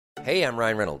Hey, I'm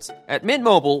Ryan Reynolds. At Mint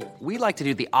Mobile, we like to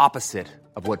do the opposite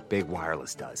of what Big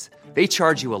Wireless does. They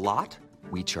charge you a lot,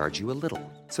 we charge you a little.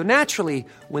 So naturally,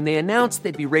 when they announced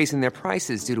they'd be raising their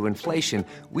prices due to inflation,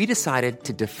 we decided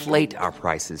to deflate our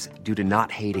prices due to not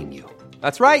hating you.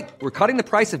 That's right. We're cutting the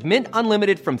price of Mint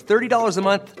Unlimited from $30 a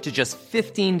month to just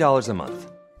 $15 a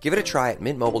month. Give it a try at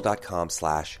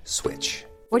mintmobile.com/switch.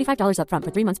 $45 up front for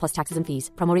 3 months plus taxes and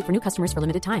fees. Promo rate for new customers for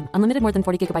limited time. Unlimited more than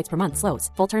 40 gigabytes per month. Slows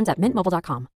full terms at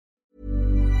mintmobile.com.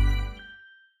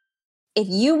 If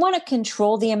you want to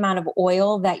control the amount of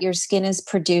oil that your skin is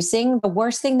producing, the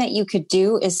worst thing that you could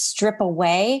do is strip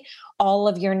away all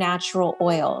of your natural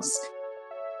oils.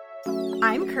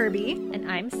 I'm Kirby.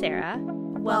 And I'm Sarah.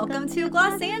 Welcome to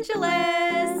Los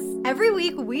Angeles! Every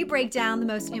week, we break down the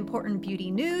most important beauty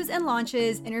news and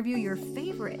launches, interview your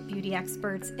favorite beauty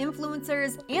experts,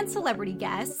 influencers, and celebrity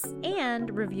guests, and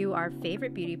review our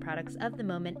favorite beauty products of the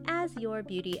moment as your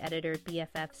beauty editor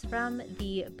BFFs from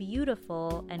the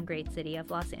beautiful and great city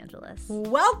of Los Angeles.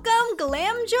 Welcome,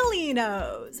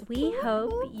 Glamgelinos! We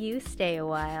hope you stay a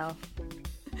while.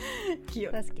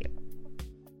 Cute. That's cute.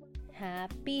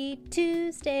 Happy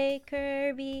Tuesday,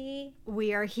 Kirby.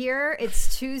 We are here.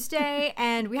 It's Tuesday,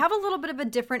 and we have a little bit of a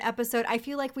different episode. I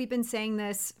feel like we've been saying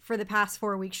this for the past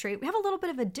 4 weeks straight. We have a little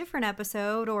bit of a different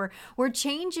episode, or we're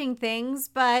changing things,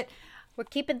 but we're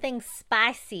keeping things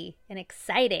spicy and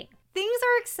exciting. Things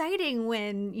are exciting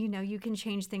when, you can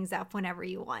change things up whenever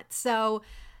you want. So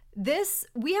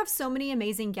we have so many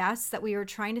amazing guests that we are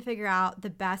trying to figure out the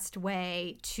best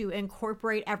way to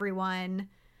incorporate everyone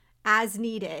as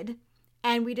needed.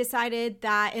 And we decided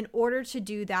that in order to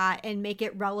do that and make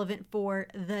it relevant for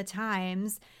the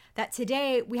times, that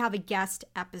today we have a guest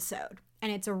episode.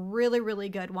 And it's a really, really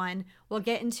good one. We'll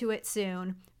get into it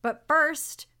soon. But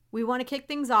first, we want to kick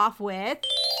things off with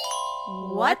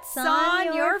What's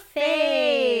on Your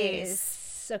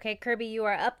Face? Okay, Kirby, you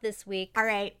are up this week. All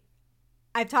right.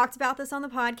 I've talked about this on the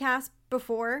podcast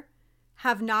before,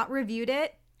 have not reviewed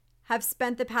it, have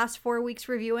spent the past 4 weeks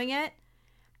reviewing it.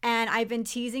 And I've been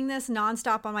teasing this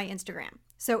nonstop on my Instagram.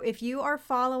 So if you are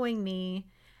following me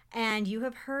and you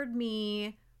have heard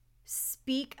me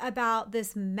speak about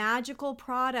this magical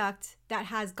product that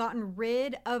has gotten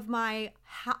rid of my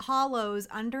hollows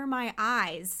under my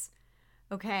eyes,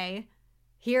 okay,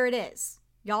 here it is.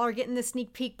 Y'all are getting the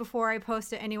sneak peek before I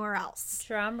post it anywhere else.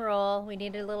 Drum roll. We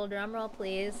need a little drum roll,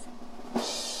 please.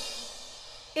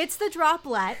 It's the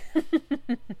Droplet.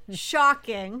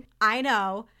 Shocking. I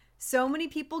know. So many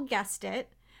people guessed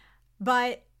it,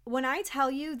 but when I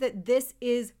tell you that this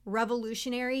is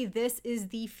revolutionary, this is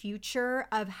the future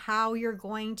of how you're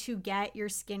going to get your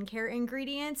skincare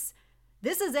ingredients,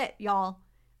 this is it, y'all.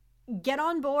 Get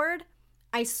on board.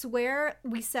 I swear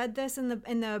we said this in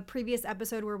the previous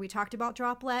episode where we talked about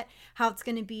Droplet, how it's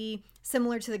going to be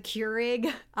similar to the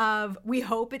Keurig we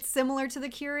hope it's similar to the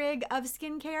Keurig of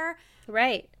skincare.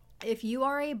 Right. If you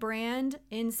are a brand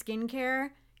in skincare,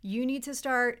 you need to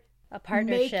start a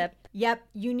partnership.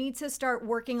 You need to start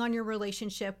working on your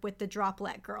relationship with the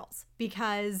Droplet girls,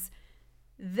 because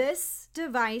this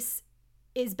device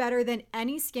is better than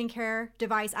any skincare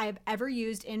device I have ever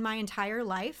used in my entire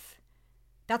life.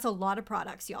 That's a lot of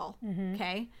products, y'all. Mm-hmm.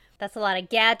 Okay? That's a lot of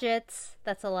gadgets.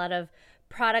 That's a lot of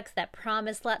products that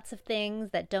promise lots of things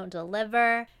that don't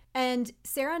deliver. And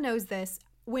Sarah knows this.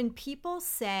 When people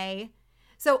say,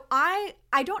 so I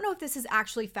don't know if this is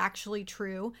actually factually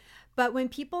true, but when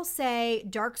people say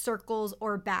dark circles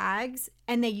or bags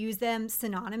and they use them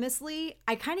synonymously,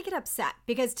 I kind of get upset,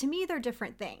 because to me, they're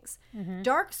different things. Mm-hmm.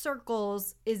 Dark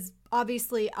circles is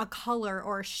obviously a color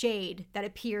or a shade that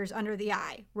appears under the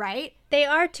eye, right? They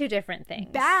are two different things.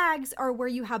 Bags are where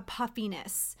you have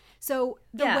puffiness. So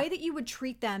the way that you would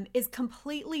treat them is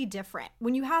completely different.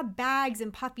 When you have bags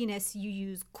and puffiness, you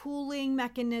use cooling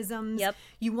mechanisms. Yep.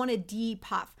 You want to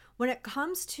depuff. When it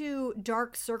comes to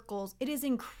dark circles, it is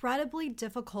incredibly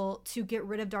difficult to get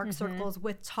rid of dark circles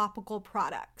with topical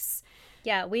products.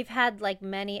 Yeah, we've had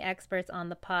many experts on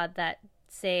the pod that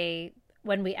say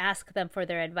when we ask them for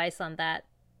their advice on that,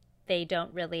 they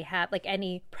don't really have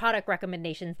any product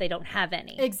recommendations. They don't have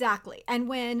any. Exactly. And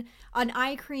when an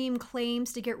eye cream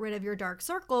claims to get rid of your dark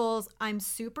circles, I'm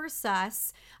super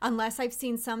sus unless I've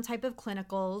seen some type of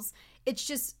clinicals. It's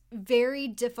just very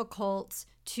difficult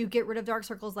to get rid of dark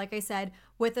circles, like I said,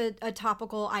 with a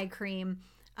topical eye cream.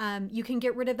 You can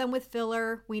get rid of them with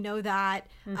filler. We know that.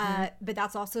 But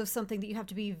that's also something that you have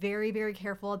to be very, very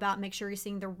careful about. Make sure you're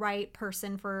seeing the right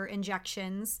person for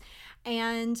injections.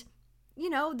 And, you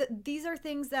know, these are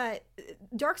things that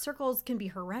dark circles can be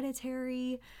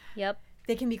hereditary. Yep.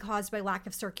 They can be caused by lack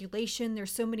of circulation.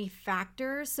 There's so many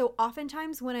factors. So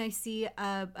oftentimes when I see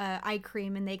a eye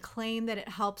cream and they claim that it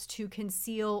helps to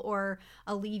conceal or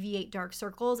alleviate dark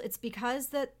circles, it's because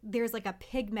that there's like a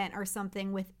pigment or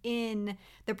something within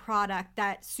the product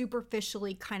that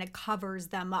superficially kind of covers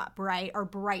them up, right? Or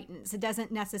brightens. It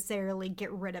doesn't necessarily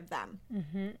get rid of them.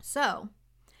 So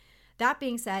that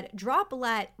being said,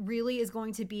 Droplette really is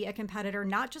going to be a competitor,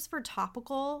 not just for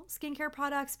topical skincare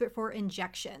products, but for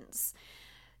injections.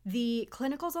 The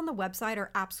clinicals on the website are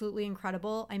absolutely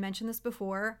incredible. I mentioned this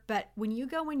before, but when you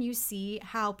go and you see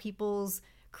how people's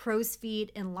crow's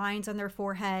feet and lines on their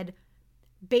forehead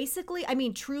basically, I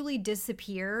mean, truly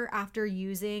disappear after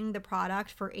using the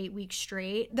product for 8 weeks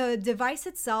straight. The device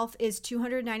itself is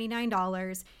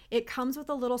 $299. It comes with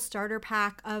a little starter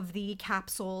pack of the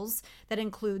capsules that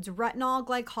includes retinol,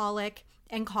 glycolic,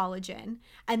 and collagen.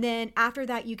 And then after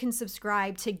that, you can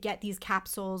subscribe to get these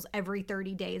capsules every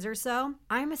 30 days or so.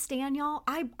 I'm a stan, y'all.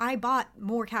 I bought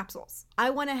more capsules. I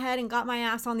went ahead and got my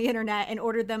ass on the internet and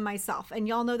ordered them myself. And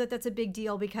y'all know that that's a big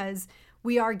deal because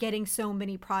we are getting so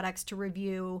many products to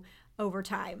review over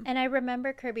time. And I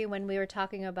remember, Kirby, when we were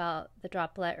talking about the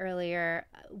Droplette earlier,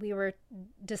 we were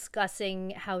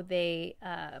discussing how they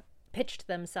pitched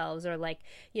themselves, or like,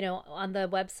 you know, on the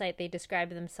website they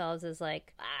described themselves as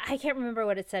like, I can't remember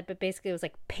what it said, but basically it was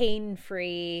like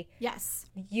pain-free. Yes.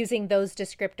 Using those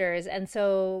descriptors. And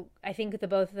so I think the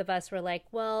both of us were like,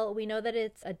 well, we know that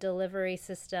it's a delivery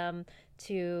system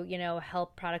to, you know,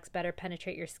 help products better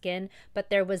penetrate your skin, but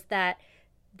there was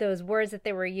those words that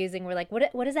they were using were like,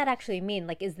 what does that actually mean?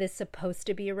 Like, is this supposed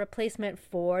to be a replacement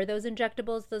for those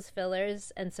injectables, those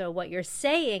fillers? And so what you're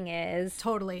saying is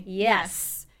totally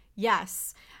yes.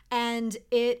 Yes. And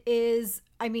it is,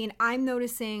 I mean, I'm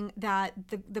noticing that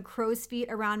the crow's feet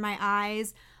around my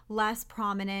eyes, less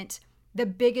prominent. The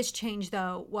biggest change,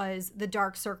 though, was the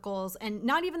dark circles, and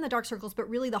not even the dark circles, but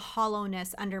really the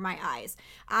hollowness under my eyes.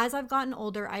 As I've gotten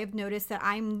older, I have noticed that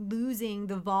I'm losing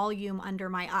the volume under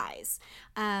my eyes.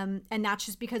 And that's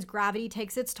just because gravity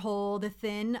takes its toll. The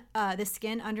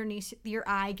skin underneath your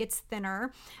eye gets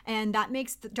thinner, and that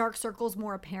makes the dark circles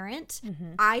more apparent.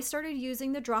 I started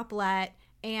using the Droplette,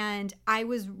 and I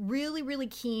was really, really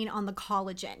keen on the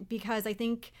collagen because I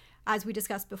think, as we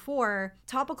discussed before,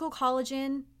 topical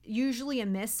collagen, usually a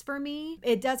miss for me.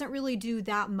 It doesn't really do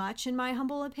that much in my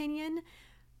humble opinion.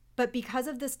 But because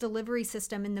of this delivery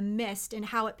system and the mist and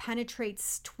how it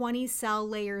penetrates 20 cell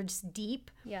layers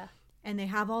deep. Yeah. And they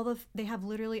have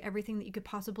literally everything that you could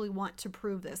possibly want to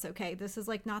prove this, okay? This is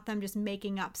like not them just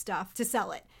making up stuff to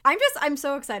sell it. I'm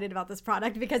so excited about this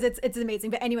product because it's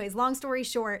amazing. But anyways, long story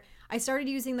short, I started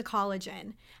using the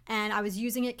collagen and I was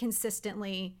using it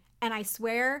consistently, and I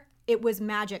swear it was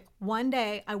magic. One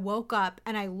day I woke up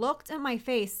and I looked at my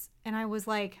face and I was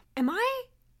like, am I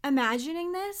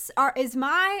imagining this? Or is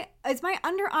my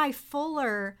under eye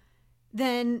fuller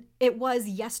than it was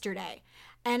yesterday?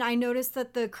 And I noticed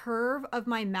that the curve of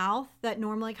my mouth that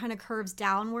normally kind of curves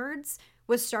downwards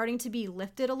was starting to be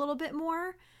lifted a little bit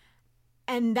more.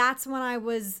 And that's when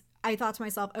I thought to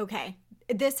myself, okay,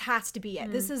 this has to be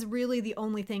it. This is really the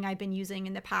only thing I've been using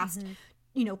in the past,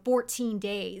 14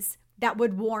 days that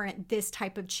would warrant this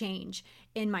type of change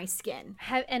in my skin.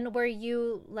 And were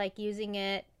you like using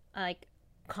it, like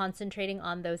concentrating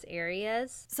on those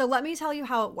areas? So let me tell you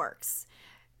how it works.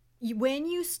 When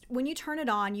you turn it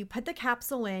on, you put the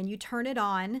capsule in, you turn it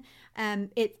on,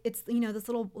 it's this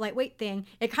little lightweight thing.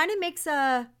 It kind of makes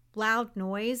a loud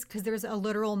noise because there's a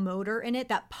literal motor in it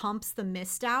that pumps the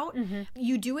mist out.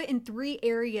 You do it in 3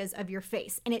 areas of your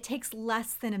face, and it takes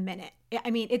less than a minute. I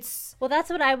mean, it's... Well, that's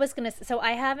what I was going to say. So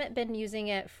I haven't been using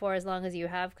it for as long as you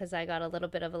have because I got a little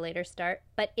bit of a later start.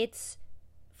 But it's,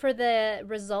 for the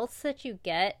results that you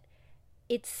get,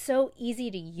 it's so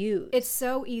easy to use. It's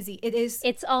so easy. It is.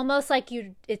 It's almost like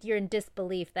you're in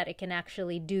disbelief that it can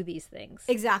actually do these things.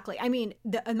 Exactly. I mean,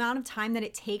 the amount of time that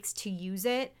it takes to use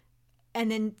it and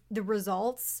then the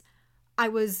results, I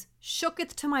was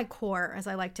shooketh to my core, as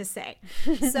I like to say.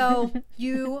 So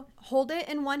you hold it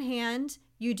in one hand,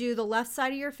 you do the left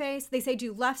side of your face. They say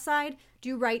do left side,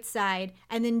 do right side,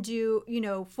 and then do,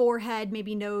 forehead,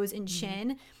 maybe nose and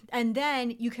chin. And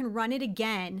then you can run it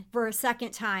again for a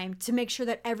second time to make sure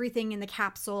that everything in the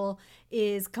capsule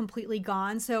is completely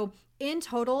gone. So in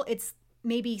total, it's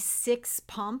maybe 6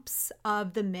 pumps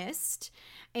of the mist.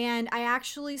 And I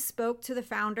actually spoke to the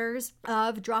founders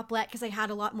of Droplette because I had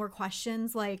a lot more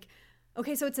questions like,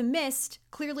 okay, so it's a mist.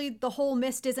 Clearly the whole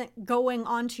mist isn't going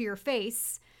onto your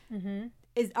face.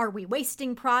 are we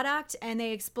wasting product? And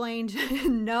they explained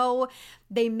no,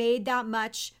 they made that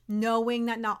much knowing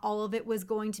that not all of it was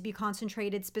going to be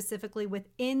concentrated specifically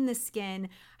within the skin.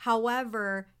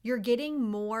 However, you're getting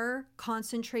more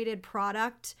concentrated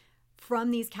product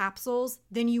from these capsules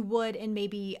than you would in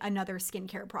maybe another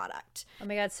skincare product. Oh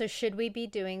my God. So should we be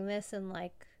doing this in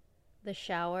like the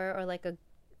shower or like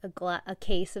a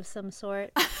case of some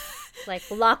sort? Like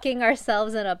locking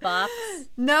ourselves in a box?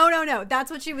 No. That's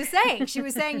what she was saying. She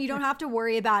was saying you don't have to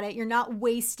worry about it. You're not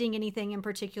wasting anything in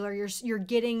particular. You're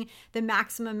getting the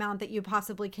maximum amount that you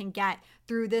possibly can get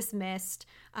through this mist.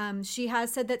 She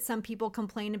has said that some people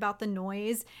complain about the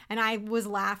noise, and I was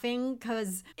laughing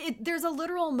because there's a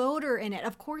literal motor in it.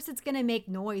 Of course it's going to make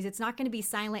noise. It's not going to be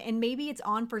silent, and maybe it's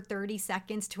on for 30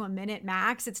 seconds to a minute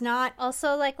max. It's not.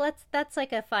 Also, like that's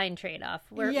like a fine trade-off.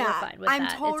 We're fine with that. I'm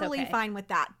totally fine with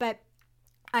that. But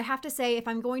I have to say, if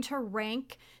I'm going to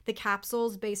rank the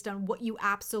capsules based on what you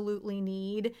absolutely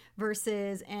need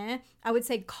versus I would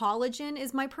say collagen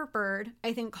is my preferred.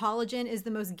 I think collagen is the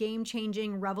most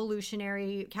game-changing,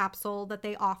 revolutionary capsule that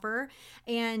they offer.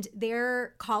 And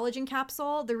their collagen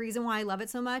capsule, the reason why I love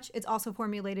it so much, it's also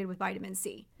formulated with vitamin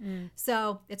C.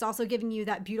 So it's also giving you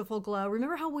that beautiful glow.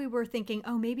 Remember how we were thinking,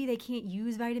 oh, maybe they can't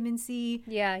use vitamin C?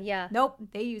 Yeah. Nope,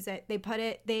 they use it. They put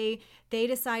it, they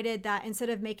decided that instead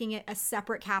of making it a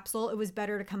separate capsule, it was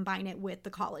better to combine it with the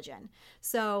collagen.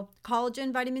 So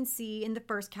collagen, vitamin C in the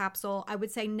first capsule. I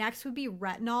would say next would be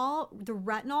retinol. The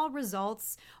retinol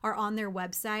results are on their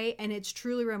website, and it's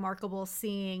truly remarkable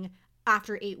seeing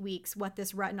after 8 weeks what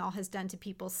this retinol has done to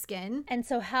people's skin. And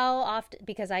so how often,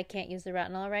 because I can't use the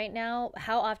retinol right now,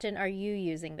 how often are you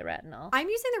using the retinol? I'm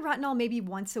using the retinol maybe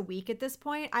once a week at this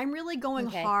point. I'm really going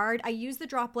hard. I use the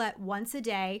droplet once a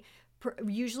day,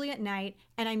 usually at night,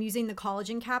 and I'm using the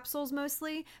collagen capsules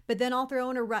mostly, but then I'll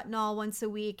throw in a retinol once a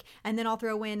week, and then I'll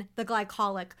throw in the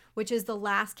glycolic, which is the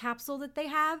last capsule that they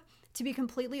have. To be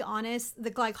completely honest, the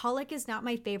glycolic is not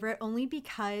my favorite only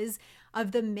because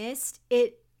of the mist.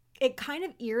 It kind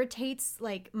of irritates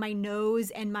like my nose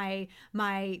and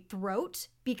my throat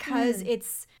because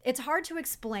it's hard to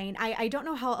explain. I don't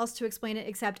know how else to explain it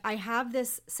except I have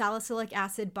this salicylic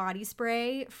acid body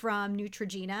spray from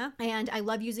Neutrogena, and I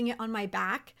love using it on my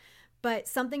back. But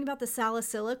something about the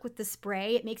salicylic with the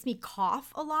spray, it makes me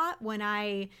cough a lot when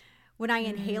I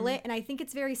inhale it. And I think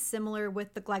it's very similar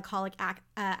with the glycolic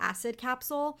acid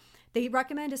capsule. They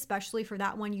recommend, especially for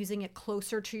that one, using it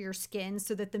closer to your skin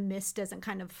so that the mist doesn't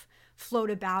kind of float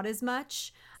about as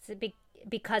much.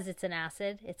 Because it's an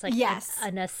acid? It's like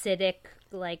an acidic,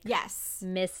 like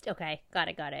mist. Okay, got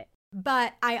it.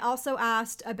 But I also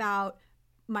asked about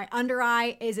my under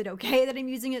eye. Is it okay that I'm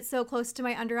using it so close to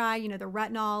my under eye? You know, the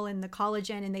retinol and the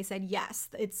collagen. And they said, yes,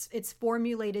 it's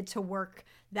formulated to work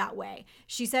that way.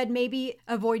 She said maybe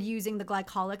avoid using the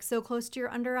glycolic so close to your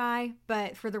under eye,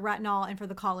 but for the retinol and for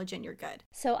the collagen, you're good.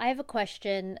 So I have a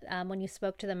question. When you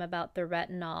spoke to them about the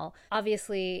retinol,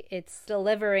 obviously it's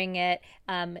delivering it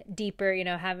deeper, you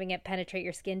know, having it penetrate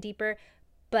your skin deeper,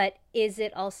 but is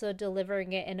it also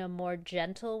delivering it in a more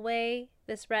gentle way,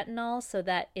 this retinol, so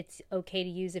that it's okay to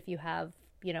use if you have,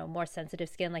 you know, more sensitive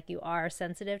skin, like you are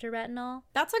sensitive to retinol?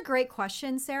 That's a great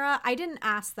question, Sarah. I didn't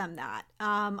ask them that.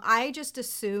 I just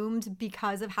assumed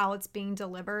because of how it's being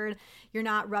delivered, you're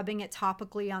not rubbing it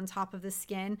topically on top of the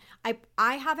skin.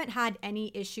 I haven't had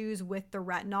any issues with the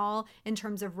retinol in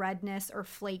terms of redness or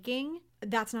flaking.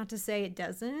 That's not to say it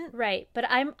doesn't. Right. But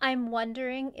I'm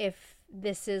wondering if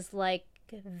this is like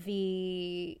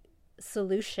the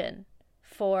solution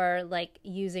for like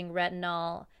using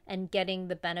retinol and getting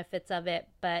the benefits of it,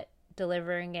 but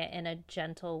delivering it in a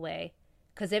gentle way.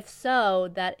 Because if so,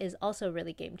 that is also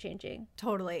really game changing.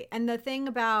 Totally. And the thing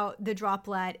about the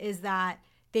droplet is that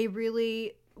they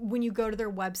really, when you go to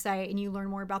their website and you learn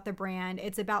more about the brand,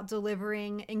 it's about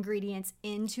delivering ingredients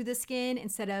into the skin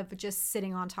instead of just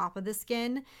sitting on top of the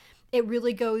skin. It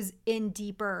really goes in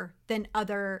deeper than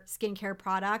other skincare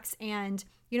products. And,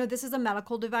 you know, this is a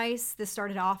medical device. This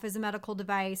started off as a medical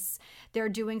device. They're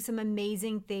doing some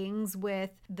amazing things with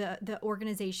the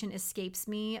organization escapes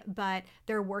me, but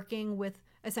they're working with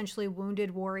essentially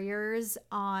wounded warriors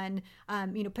on,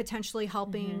 potentially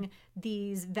helping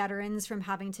these veterans from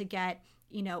having to get,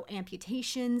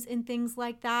 amputations and things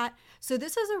like that. So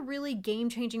this is a really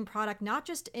game-changing product, not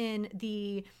just in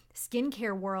the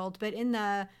skincare world, but in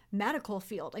the medical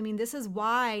field. I mean, this is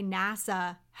why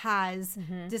NASA has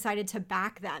decided to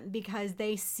back them, because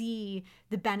they see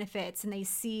the benefits and they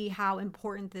see how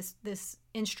important this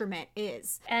instrument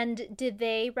is. And did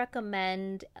they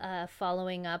recommend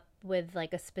following up with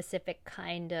like a specific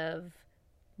kind of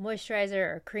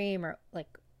moisturizer or cream, or like,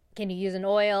 can you use an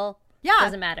oil? Yeah.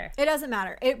 Doesn't matter. It doesn't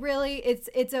matter. It really,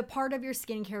 it's a part of your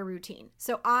skincare routine.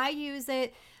 So I use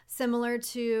it similar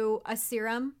to a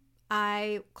serum.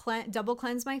 I double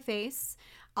cleanse my face.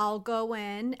 I'll go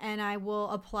in and I will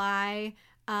apply,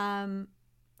 I'm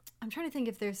trying to think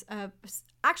if there's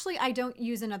actually I don't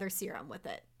use another serum with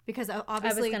it because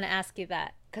obviously. I was going to ask you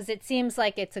that because it seems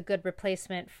like it's a good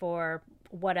replacement for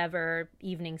whatever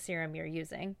evening serum you're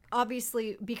using.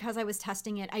 Obviously, because I was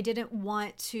testing it, I didn't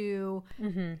want to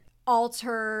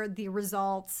alter the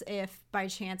results if by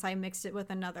chance I mixed it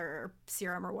with another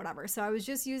serum or whatever. So I was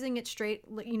just using it straight,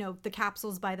 the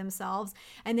capsules by themselves,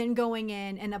 and then going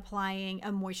in and applying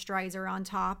a moisturizer on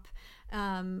top.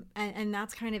 And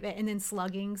that's kind of it. And then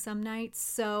slugging some nights.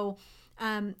 So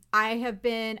I have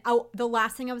been, the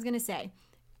last thing I was going to say,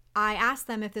 I asked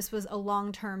them if this was a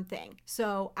long-term thing.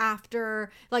 So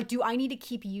after, do I need to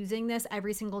keep using this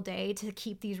every single day to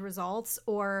keep these results?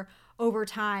 Or over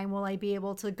time, will I be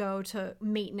able to go to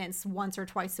maintenance once or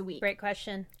twice a week? Great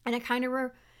question. And it kind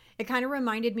of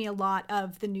reminded me a lot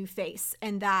of the NuFace,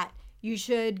 and that you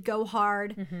should go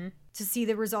hard to see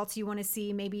the results you want to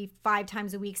see, maybe 5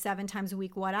 times a week, 7 times a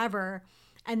week, whatever.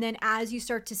 And then as you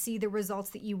start to see the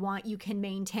results that you want, you can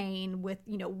maintain with,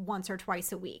 once or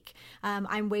twice a week.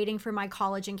 I'm waiting for my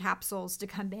collagen capsules to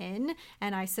come in,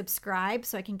 and I subscribe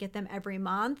so I can get them every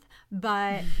month.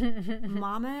 But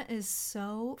Mama is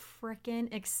so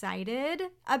freaking excited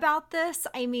about this.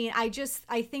 I mean, I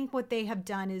think what they have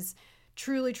done is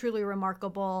truly, truly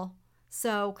remarkable.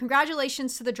 So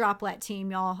congratulations to the Droplet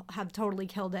team. Y'all have totally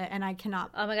killed it, and I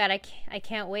cannot. Oh my God, I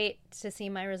can't wait to see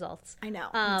my results. I know.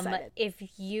 I'm excited. If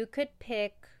you could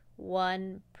pick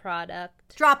one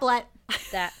product. Droplet.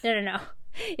 No.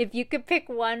 If you could pick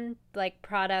one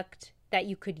product that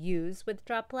you could use with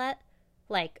Droplet,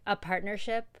 like a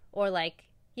partnership or like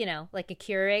a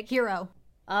Keurig. Hero.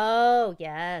 Oh,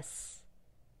 yes.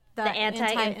 The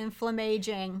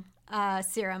anti-inflammaging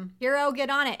serum. Hero, get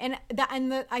on it. And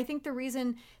I think the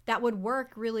reason that would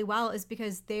work really well is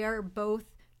because they are both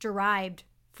derived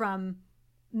from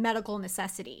medical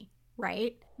necessity,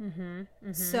 right?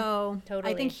 So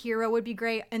totally. I think Hero would be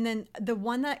great. And then the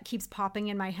one that keeps popping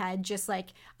in my head, just like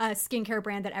a skincare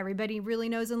brand that everybody really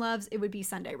knows and loves, it would be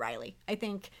Sunday Riley. I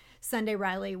think Sunday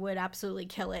Riley would absolutely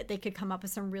kill it. They could come up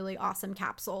with some really awesome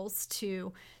capsules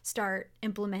to start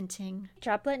implementing.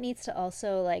 Droplet needs to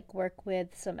also work with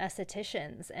some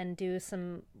estheticians and do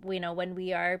some, when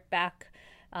we are back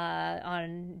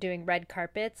on doing red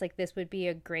carpets, this would be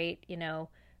a great,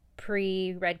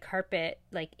 pre-red carpet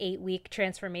 8-week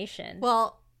transformation.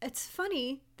 Well, it's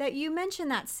funny that you mentioned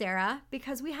that, Sarah,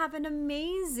 because we have an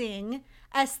amazing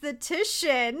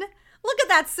esthetician. Look at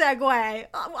that segue.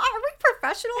 Are we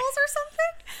professionals or something?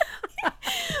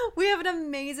 We have an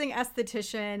amazing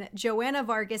esthetician. Joanna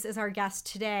Vargas is our guest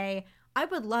today. I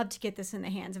would love to get this in the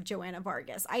hands of Joanna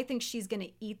Vargas. I think she's going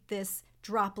to eat this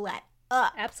Droplet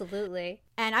up. Absolutely.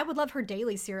 And I would love her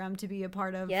daily serum to be a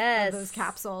part of those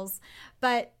capsules.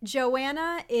 But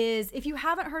Joanna is, if you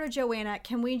haven't heard of Joanna,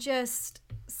 can we just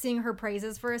sing her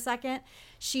praises for a second?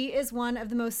 She is one of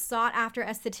the most sought after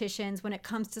estheticians when it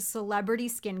comes to celebrity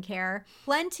skincare.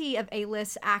 Plenty of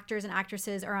A-list actors and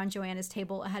actresses are on Joanna's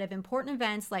table ahead of important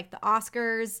events like the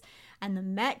Oscars and the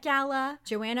Met Gala.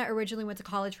 Joanna originally went to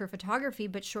college for photography,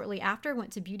 but shortly after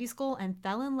went to beauty school and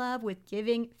fell in love with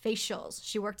giving facials.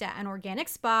 She worked at an organic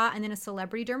spa and then a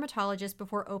celebrity dermatologist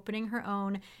before opening her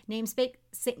own namesake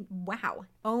spas,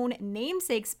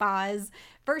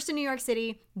 first in New York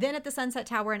City, then at the Sunset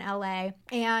Tower in LA.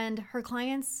 And her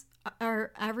clients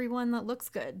are everyone that looks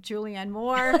good. Julianne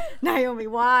Moore, Naomi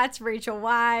Watts, Rachel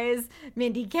Weisz,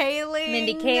 Mindy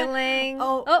Kaling.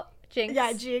 Oh, Jinx.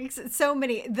 Yeah, Jinx. So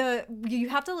many. You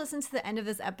have to listen to the end of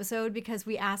this episode because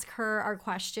we ask her our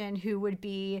question, who would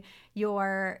be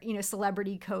your,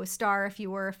 celebrity co-star if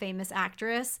you were a famous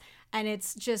actress? And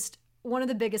it's just one of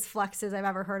the biggest flexes I've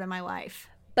ever heard in my life.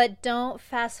 But don't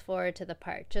fast forward to the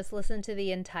part. Just listen to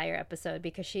the entire episode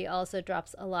because she also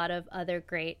drops a lot of other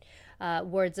great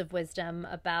words of wisdom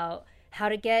about how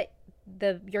to get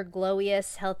your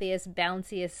glowiest, healthiest,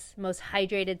 bounciest, most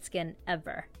hydrated skin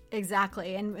ever.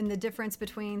 Exactly. And the difference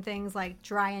between things like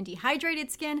dry and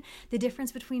dehydrated skin, the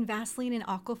difference between Vaseline and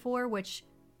Aquaphor, which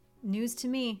news to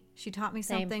me. She taught me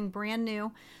something brand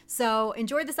new. So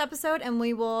enjoy this episode, and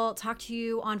we will talk to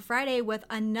you on Friday with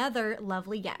another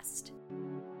lovely guest.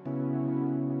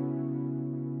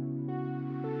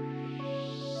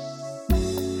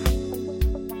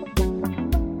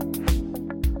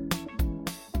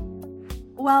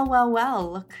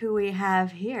 Well, look who we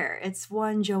have here. It's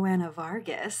one Joanna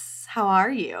Vargas. How are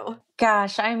you?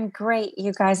 Gosh, I'm great,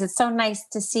 you guys. It's so nice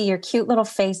to see your cute little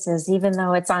faces, even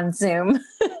though it's on Zoom.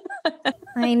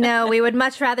 I know. We would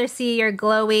much rather see your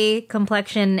glowy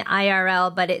complexion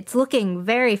IRL, but it's looking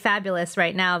very fabulous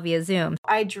right now via Zoom.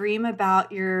 I dream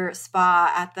about your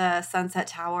spa at the Sunset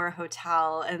Tower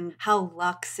Hotel and how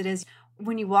luxe it is.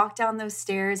 When you walk down those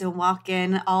stairs and walk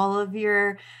in, all of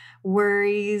your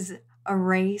worries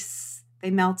erase, they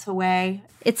melt away.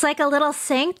 It's like a little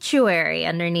sanctuary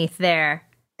underneath there.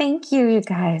 Thank you, you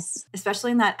guys. Especially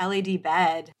in that LED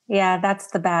bed. Yeah, that's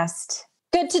the best.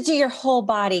 Good to do your whole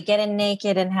body, get in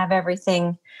naked and have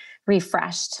everything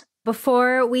refreshed.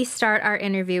 Before we start our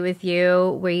interview with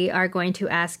you, we are going to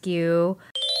ask you,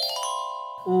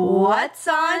 what's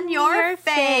on your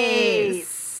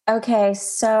face? Okay,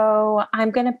 so I'm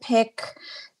going to pick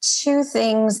two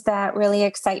things that really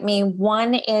excite me.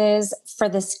 One is for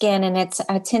the skin, and it's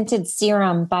a tinted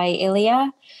serum by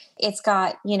Ilia. It's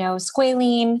got,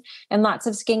 squalene and lots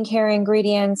of skincare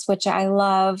ingredients, which I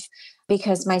love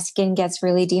because my skin gets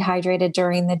really dehydrated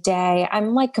during the day.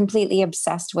 I'm like completely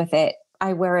obsessed with it.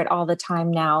 I wear it all the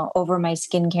time now over my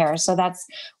skincare. So that's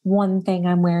one thing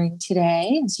I'm wearing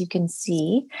today, as you can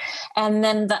see. And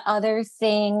then the other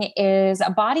thing is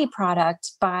a body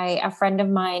product by a friend of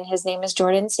mine. His name is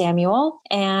Jordan Samuel,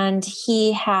 and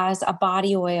he has a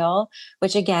body oil,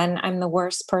 which again, I'm the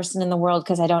worst person in the world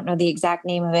because I don't know the exact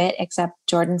name of it except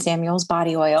Jordan Samuel's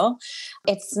body oil.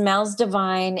 It smells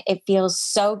divine. It feels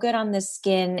so good on the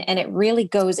skin, and it really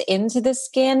goes into the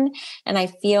skin. And I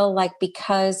feel like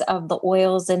because of the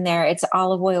oils in there, it's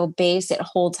olive oil base. It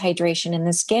holds hydration in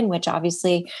the skin, which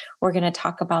obviously we're going to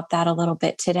talk about that a little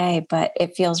bit today, but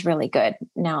it feels really good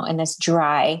now in this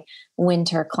dry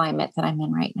winter climate that I'm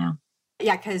in right now.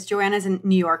 Yeah, because Joanna's in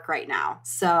New York right now.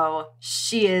 So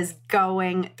she is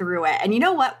going through it. And you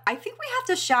know what? I think we have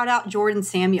to shout out Jordan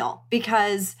Samuel,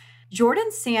 because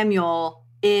Jordan Samuel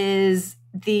is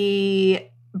the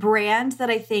brand that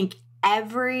I think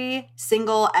every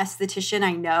single esthetician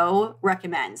I know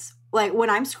recommends. Like when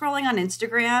I'm scrolling on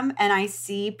Instagram and I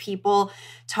see people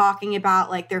talking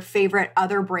about like their favorite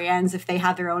other brands, if they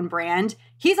have their own brand,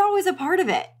 he's always a part of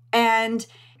it. And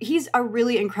he's a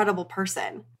really incredible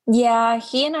person. Yeah,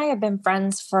 he and I have been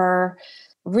friends for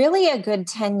really a good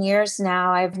 10 years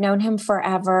now. I've known him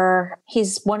forever.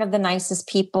 He's one of the nicest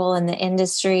people in the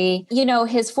industry.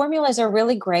 His formulas are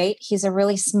really great. He's a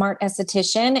really smart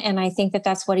esthetician, and I think that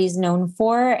that's what he's known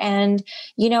for. And,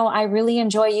 I really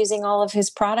enjoy using all of his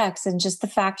products, and just the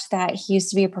fact that he used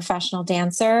to be a professional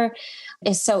dancer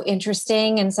is so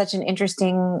interesting and such an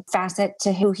interesting facet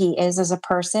to who he is as a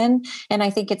person. And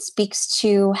I think it speaks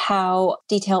to how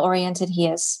detail-oriented he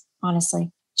is,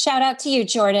 honestly. Shout out to you,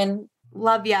 Jordan.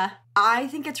 Love ya. I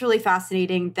think it's really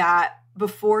fascinating that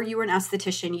before you were an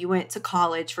esthetician, you went to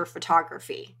college for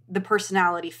photography. The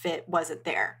personality fit wasn't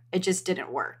there. It just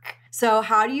didn't work. So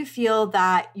how do you feel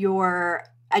that your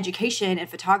education in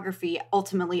photography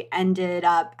ultimately ended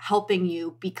up helping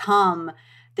you become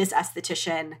this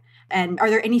esthetician? And are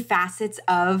there any facets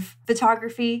of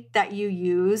photography that you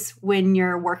use when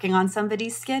you're working on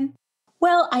somebody's skin?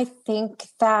 Well, I think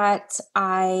that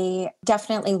I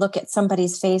definitely look at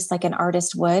somebody's face like an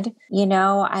artist would.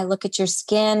 I look at your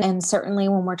skin, and certainly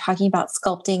when we're talking about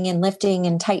sculpting and lifting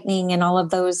and tightening and all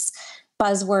of those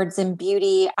buzzwords in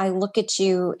beauty, I look at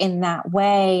you in that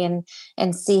way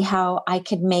and see how I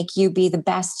could make you be the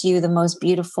best you, the most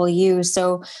beautiful you.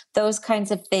 So those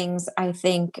kinds of things, I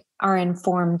think, are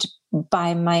informed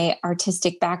by my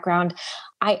artistic background.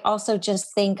 I also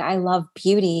just think I love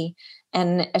beauty,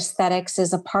 and aesthetics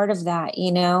is a part of that,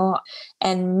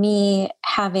 and me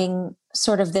having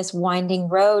sort of this winding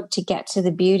road to get to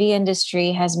the beauty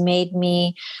industry has made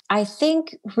me, I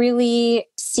think, really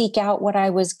seek out what I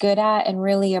was good at and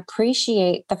really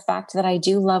appreciate the fact that I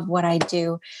do love what I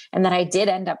do and that I did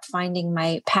end up finding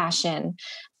my passion.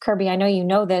 Kirby, I know you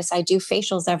know this. I do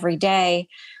facials every day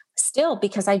still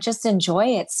because I just enjoy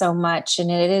it so much,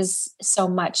 and it is so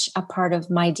much a part of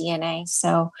my DNA.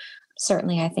 So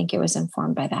certainly, I think it was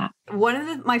informed by that. One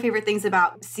of my favorite things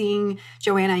about seeing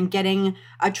Joanna and getting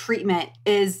a treatment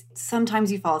is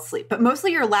sometimes you fall asleep, but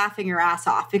mostly you're laughing your ass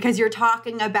off because you're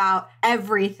talking about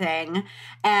everything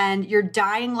and you're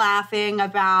dying laughing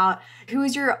about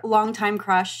who's your longtime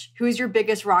crush, who's your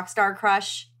biggest rock star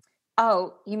crush.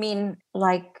 Oh, you mean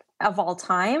like of all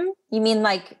time? You mean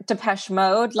like Depeche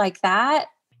Mode, like that?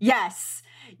 Yes.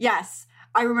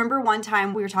 I remember one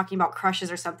time we were talking about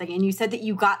crushes or something, and you said that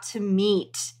you got to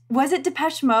meet, was it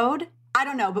Depeche Mode? I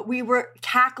don't know, but we were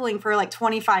cackling for like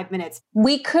 25 minutes.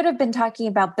 We could have been talking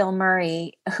about Bill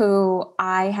Murray, who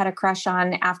I had a crush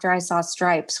on after I saw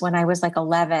Stripes when I was like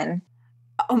 11.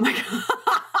 Oh my God.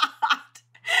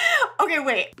 Okay,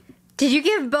 wait. Did you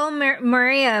give Bill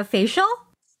Murray a facial?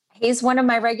 He's one of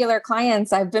my regular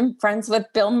clients. I've been friends with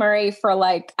Bill Murray for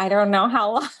like, I don't know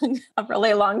how long, a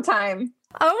really long time.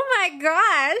 Oh my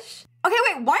gosh. Okay,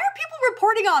 wait, why are people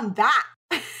reporting on that?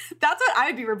 That's what I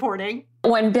would be reporting.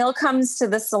 When Bill comes to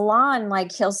the salon,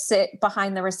 like he'll sit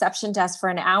behind the reception desk for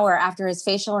an hour after his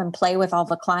facial and play with all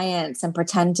the clients and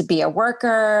pretend to be a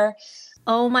worker.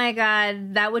 Oh my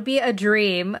God, that would be a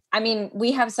dream. I mean,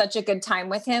 we have such a good time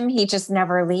with him. He just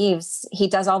never leaves. He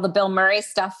does all the Bill Murray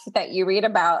stuff that you read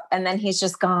about, and then he's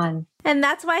just gone. And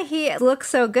that's why he looks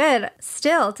so good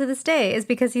still to this day, is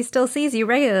because he still sees you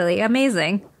regularly.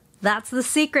 Amazing. That's the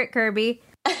secret, Kirby.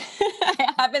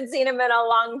 I haven't seen him in a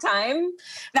long time.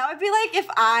 That would be like if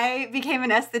I became an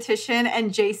esthetician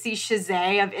and JC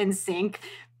Chazet of NSYNC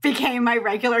became my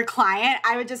regular client.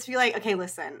 I would just be like, okay,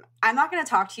 listen, I'm not going to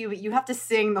talk to you, but you have to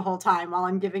sing the whole time while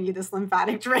I'm giving you this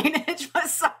lymphatic drainage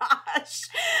massage.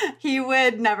 He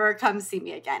would never come see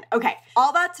me again. Okay,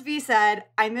 all that to be said,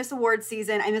 I miss award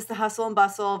season. I miss the hustle and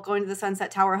bustle of going to the Sunset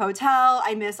Tower Hotel.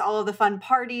 I miss all of the fun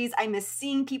parties. I miss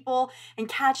seeing people and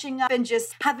catching up and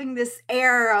just having this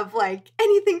air of like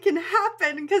anything can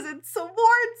happen because it's award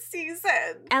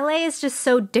season. LA is just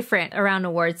so different around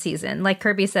award season. Like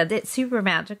Kirby said, it's super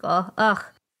magical. Ugh.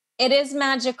 It is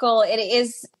magical. It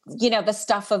is, the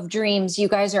stuff of dreams. You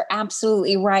guys are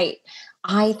absolutely right.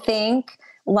 I think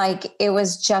like it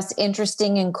was just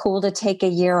interesting and cool to take a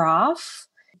year off.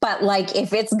 But like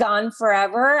if it's gone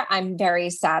forever, I'm very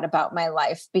sad about my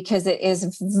life because it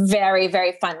is very,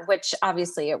 very fun, which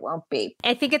obviously it won't be.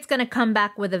 I think it's going to come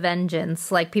back with a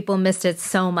vengeance. Like people missed it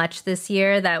so much this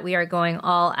year that we are going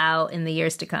all out in the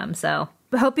years to come. So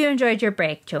I hope you enjoyed your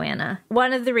break, Joanna.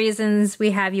 One of the reasons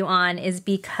we have you on is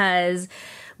because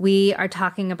we are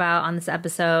talking about on this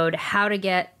episode how to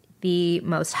get the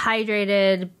most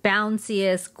hydrated,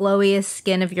 bounciest, glowiest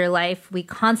skin of your life. We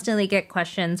constantly get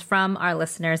questions from our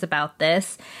listeners about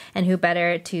this, and who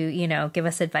better to, give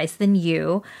us advice than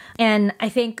you. And I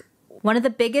think one of the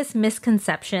biggest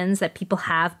misconceptions that people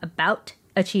have about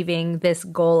achieving this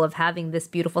goal of having this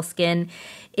beautiful skin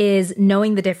is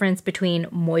knowing the difference between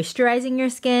moisturizing your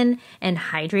skin and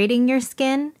hydrating your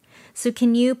skin. So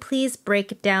can you please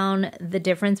break down the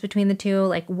difference between the two?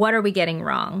 Like, what are we getting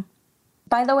wrong?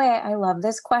 By the way, I love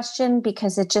this question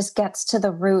because it just gets to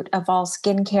the root of all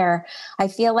skincare. I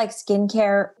feel like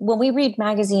skincare, when we read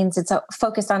magazines, it's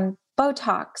focused on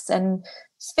Botox and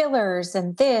fillers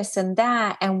and this and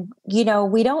that. And,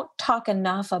 we don't talk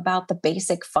enough about the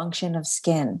basic function of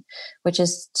skin, which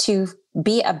is to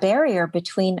be a barrier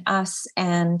between us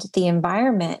and the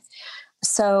environment.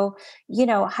 So,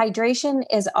 hydration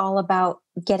is all about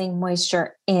getting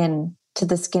moisture in to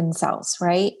the skin cells,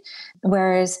 right?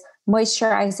 Whereas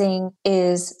moisturizing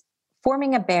is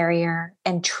forming a barrier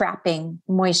and trapping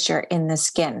moisture in the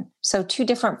skin. So two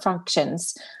different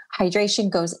functions. Hydration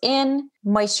goes in,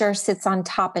 moisture sits on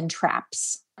top and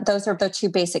traps. Those are the two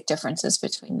basic differences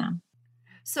between them.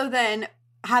 So then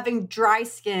having dry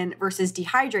skin versus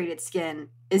dehydrated skin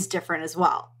is different as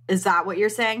well. Is that what you're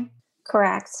saying?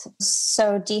 Correct.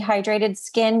 So dehydrated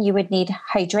skin, you would need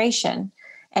hydration.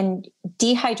 And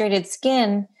dehydrated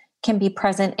skin can be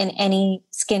present in any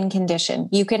skin condition.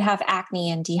 You could have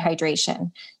acne and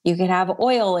dehydration. You could have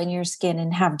oil in your skin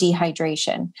and have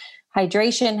dehydration.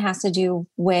 Hydration has to do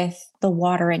with the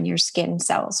water in your skin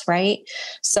cells, right?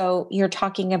 So you're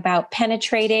talking about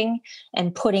penetrating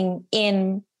and putting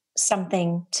in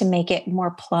something to make it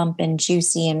more plump and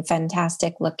juicy and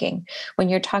fantastic looking. When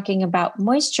you're talking about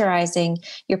moisturizing,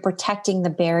 you're protecting the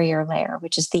barrier layer,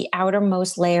 which is the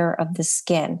outermost layer of the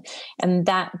skin. And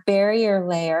that barrier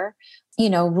layer,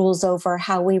 rules over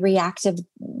how we react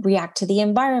to the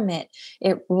environment.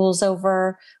 It rules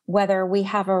over whether we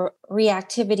have a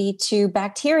reactivity to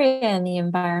bacteria in the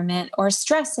environment or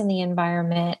stress in the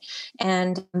environment.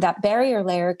 And that barrier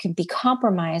layer can be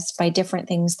compromised by different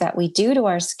things that we do to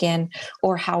our skin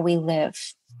or how we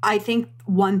live. I think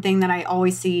one thing that I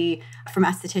always see from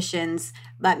estheticians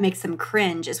that makes them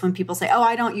cringe is when people say, oh,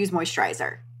 I don't use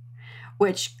moisturizer,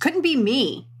 which couldn't be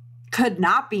me. Could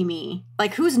not be me.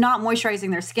 Like, who's not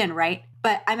moisturizing their skin, right?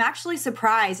 But I'm actually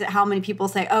surprised at how many people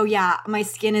say, oh yeah, my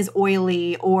skin is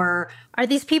oily, or... Are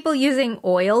these people using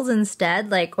oils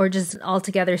instead, or just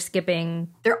altogether skipping?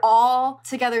 They're all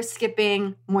together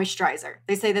skipping moisturizer.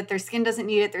 They say that their skin doesn't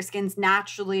need it, their skin's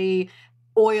naturally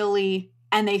oily,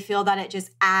 and they feel that it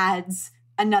just adds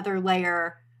another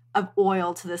layer of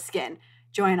oil to the skin.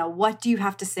 Joanna, what do you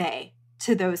have to say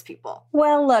to those people?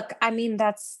 Well, look, I mean,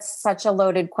 that's such a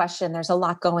loaded question. There's a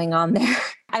lot going on there.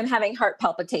 I'm having heart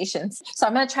palpitations. So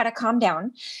I'm going to try to calm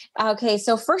down. Okay.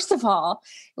 So first of all,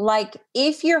 like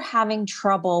if you're having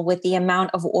trouble with the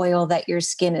amount of oil that your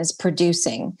skin is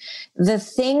producing, the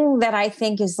thing that I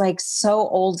think is like so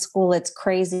old school, it's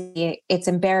crazy, it's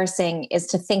embarrassing, is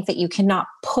to think that you cannot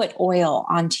put oil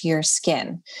onto your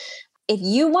skin. If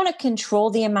you want to control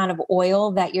the amount of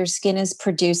oil that your skin is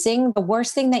producing, the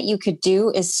worst thing that you could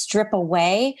do is strip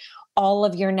away all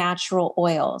of your natural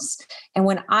oils. And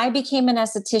when I became an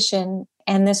esthetician,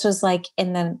 and this was like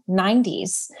in the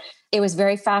 90s, it was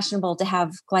very fashionable to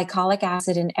have glycolic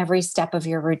acid in every step of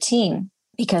your routine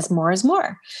because more is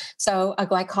more. So a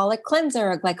glycolic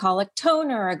cleanser, a glycolic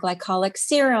toner, a glycolic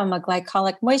serum, a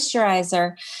glycolic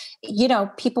moisturizer,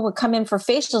 people would come in for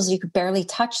facials, you could barely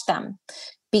touch them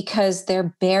because their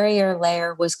barrier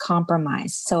layer was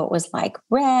compromised. So it was like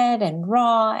red and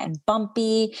raw and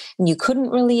bumpy, and you couldn't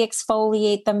really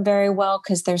exfoliate them very well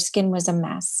because their skin was a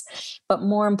mess. But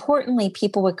more importantly,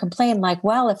 people would complain like,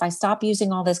 well, if I stop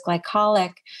using all this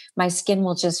glycolic, my skin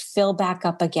will just fill back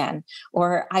up again,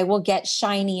 or I will get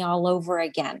shiny all over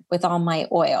again with all my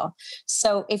oil.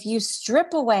 So if you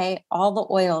strip away all the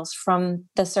oils from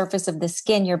the surface of the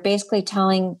skin, you're basically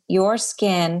telling your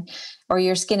skin, or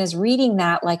your skin is reading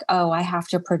that like, oh, I have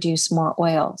to produce more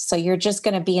oil. So you're just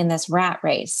going to be in this rat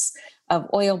race of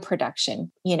oil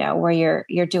production, where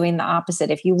you're doing the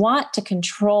opposite. If you want to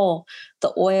control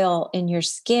the oil in your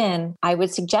skin, I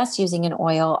would suggest using an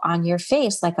oil on your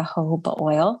face like a jojoba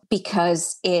oil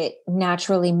because it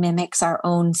naturally mimics our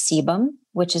own sebum,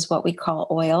 which is what we call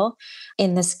oil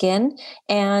in the skin.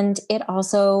 And it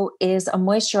also is a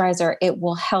moisturizer. It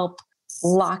will help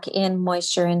lock in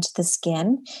moisture into the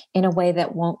skin in a way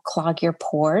that won't clog your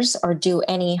pores or do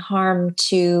any harm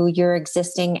to your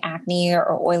existing acne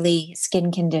or oily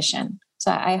skin condition. So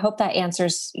I hope that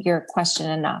answers your question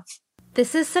enough.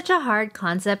 This is such a hard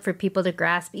concept for people to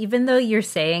grasp, even though you're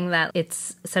saying that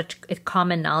it's such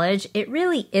common knowledge. It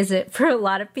really isn't for a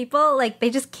lot of people. Like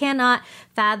they just cannot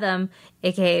fathom,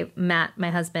 aka Matt, my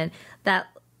husband, that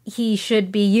he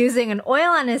should be using an oil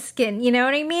on his skin. You know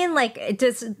what I mean? Like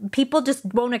people just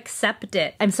won't accept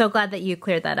it. I'm so glad that you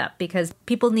cleared that up because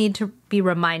people need to be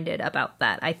reminded about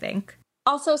that, I think.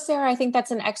 Also, Sarah, I think that's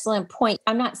an excellent point.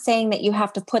 I'm not saying that you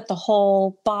have to put the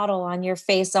whole bottle on your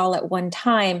face all at one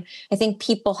time. I think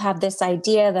people have this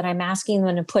idea that I'm asking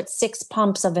them to put 6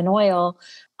 pumps of an oil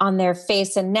on their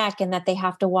face and neck and that they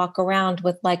have to walk around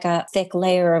with like a thick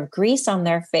layer of grease on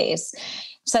their face.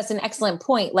 So that's an excellent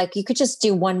point. Like you could just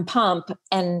do 1 pump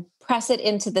and press it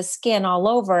into the skin all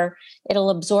over.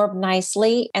 It'll absorb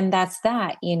nicely. And that's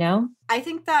that, I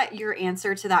think that your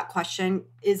answer to that question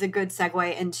is a good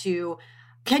segue into,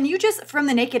 can you just from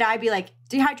the naked eye be like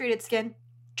dehydrated skin,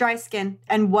 dry skin,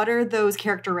 and what are those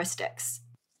characteristics?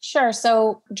 Sure.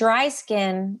 So dry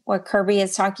skin, what Kirby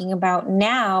is talking about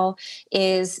now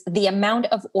is the amount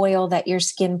of oil that your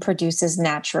skin produces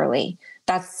naturally.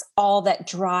 That's all that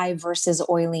dry versus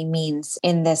oily means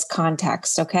in this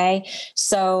context. Okay.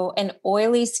 So an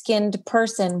oily skinned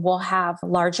person will have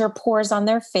larger pores on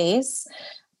their face.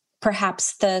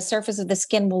 Perhaps the surface of the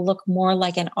skin will look more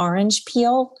like an orange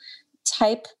peel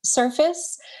type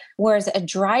surface. Whereas a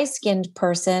dry skinned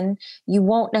person, you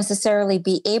won't necessarily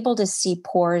be able to see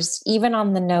pores, even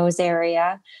on the nose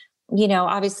area.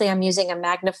 Obviously I'm using a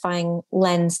magnifying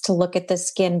lens to look at the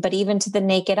skin, but even to the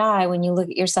naked eye, when you look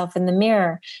at yourself in the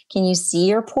mirror, can you see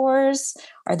your pores?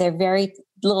 Are there very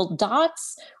little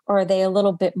dots or are they a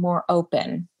little bit more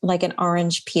open, like an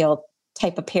orange peel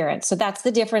type appearance? So that's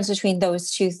the difference between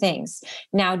those two things.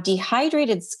 Now,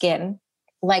 dehydrated skin,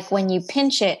 like when you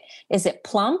pinch it, is it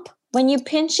plump when you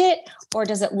pinch it or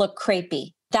does it look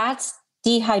crepey? That's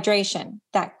dehydration,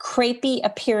 that crepey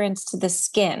appearance to the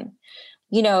skin.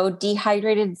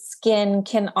 Dehydrated skin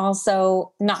can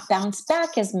also not bounce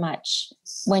back as much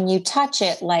when you touch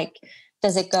it. Like,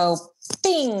 does it go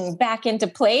bing back into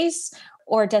place?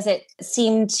 Or does it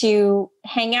seem to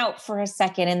hang out for a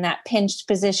second in that pinched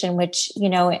position, which,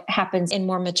 it happens in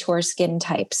more mature skin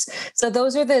types. So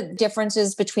those are the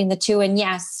differences between the two. And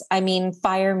yes,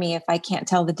 fire me if I can't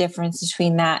tell the difference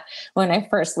between that when I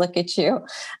first look at you.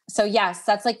 So yes,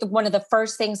 that's like one of the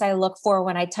first things I look for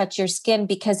when I touch your skin,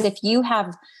 because if you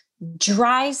have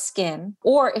dry skin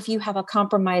or if you have a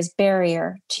compromised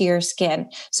barrier to your skin.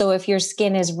 So if your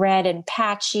skin is red and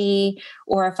patchy,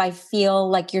 or if I feel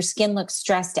like your skin looks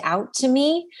stressed out to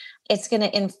me, it's going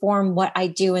to inform what I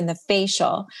do in the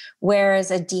facial. Whereas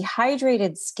a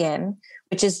dehydrated skin,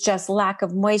 which is just lack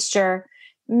of moisture,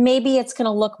 maybe it's going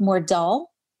to look more dull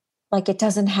like it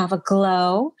doesn't have a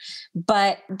glow,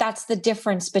 but that's the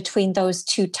difference between those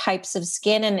two types of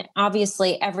skin. And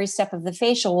obviously every step of the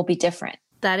facial will be different.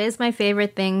 That is my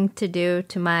favorite thing to do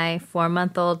to my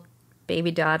 4-month-old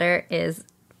baby daughter is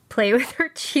play with her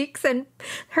cheeks and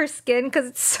her skin because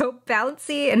it's so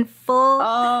bouncy and full.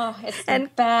 Oh, it's the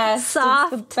and best.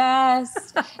 Soft. It's the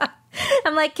best.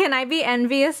 I'm like, can I be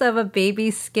envious of a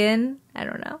baby's skin? I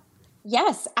don't know.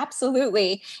 Yes,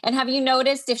 absolutely. And have you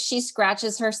noticed if she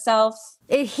scratches herself?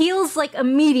 It heals like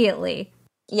immediately.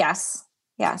 Yes.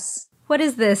 Yes. What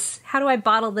is this? How do I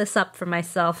bottle this up for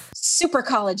myself? Super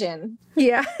collagen.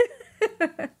 Yeah.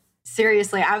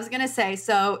 Seriously, I was going to say,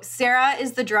 so Sarah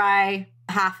is the dry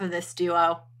half of this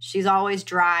duo. She's always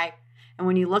dry. And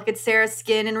when you look at Sarah's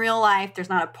skin in real life, there's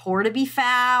not a pore to be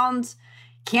found.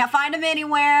 Can't find them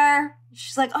anywhere.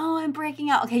 She's like, oh, I'm breaking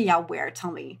out. Okay, yeah, where?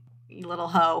 Tell me, you little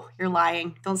hoe. You're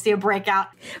lying. Don't see a breakout.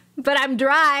 But I'm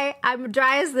dry. I'm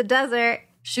dry as the desert.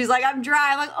 She's like, I'm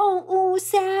dry. I'm like, oh,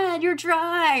 sad, you're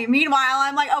dry. Meanwhile,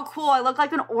 I'm like, oh, cool. I look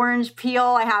like an orange peel.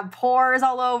 I have pores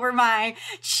all over my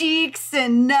cheeks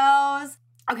and nose.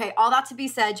 Okay, all that to be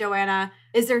said, Joanna,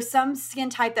 is there some skin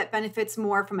type that benefits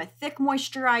more from a thick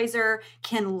moisturizer?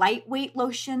 Can lightweight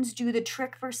lotions do the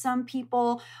trick for some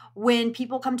people? When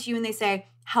people come to you and they say,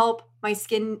 help my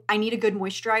skin, I need a good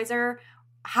moisturizer,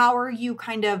 how are you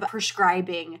kind of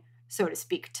prescribing, so to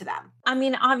speak, to them? I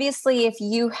mean, obviously, if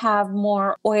you have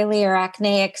more oily or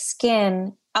acneic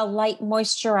skin, a light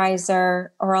moisturizer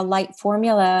or a light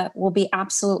formula will be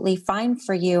absolutely fine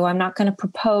for you. I'm not going to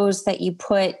propose that you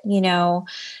put,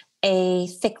 a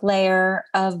thick layer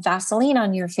of Vaseline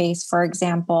on your face, for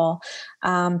example,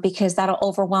 because that'll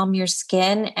overwhelm your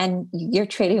skin and you're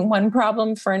trading one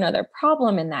problem for another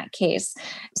problem in that case.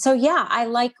 So yeah, I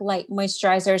like light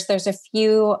moisturizers. There's a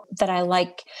few that I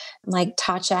like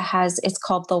Tatcha has, it's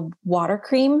called the water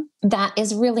cream. That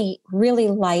is really, really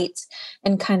light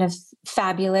and kind of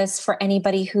fabulous for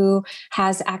anybody who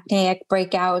has acneic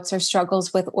breakouts or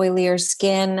struggles with oilier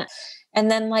skin. And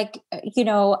then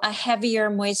a heavier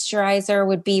moisturizer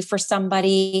would be for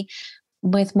somebody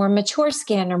with more mature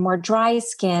skin or more dry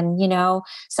skin,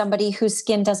 somebody whose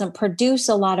skin doesn't produce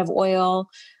a lot of oil,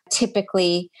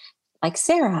 typically like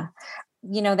Sarah.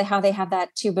 How they have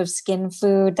that tube of Skin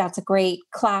Food. That's a great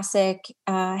classic,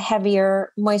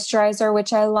 heavier moisturizer,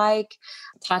 which I like.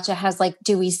 Tatcha has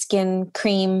Dewy Skin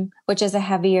Cream, which is a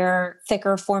heavier,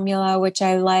 thicker formula, which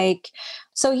I like.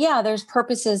 So yeah, there's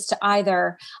purposes to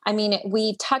either. I mean,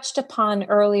 we touched upon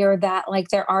earlier that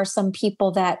there are some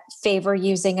people that favor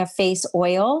using a face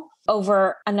oil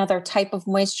over another type of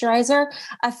moisturizer.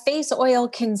 A face oil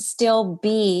can still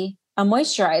be a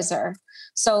moisturizer.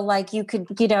 So you could,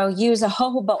 use a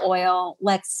jojoba oil,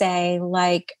 let's say,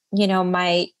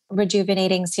 my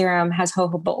rejuvenating serum has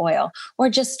jojoba oil, or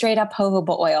just straight up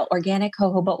jojoba oil, organic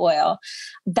jojoba oil.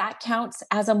 That counts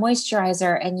as a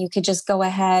moisturizer. And you could just go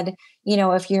ahead,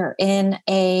 if you're in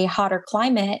a hotter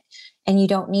climate and you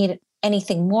don't need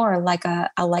anything more like a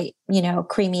light,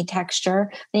 creamy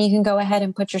texture, then you can go ahead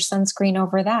and put your sunscreen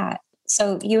over that.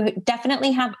 So you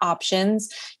definitely have options.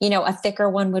 A thicker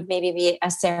one would maybe be a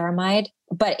ceramide,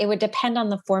 but it would depend on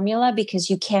the formula because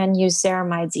you can use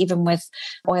ceramides even with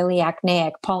oily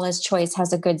acneic. Paula's Choice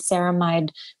has a good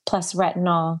ceramide plus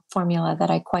retinol formula that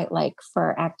I quite like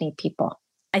for acne people.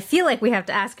 I feel like we have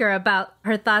to ask her about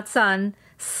her thoughts on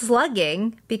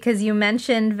slugging because you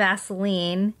mentioned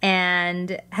Vaseline.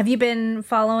 And have you been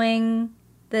following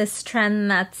this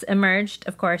trend that's emerged?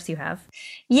 Of course you have.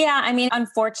 Yeah. I mean,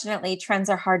 unfortunately, trends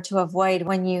are hard to avoid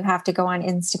when you have to go on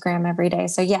Instagram every day.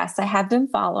 So yes, I have been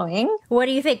following. What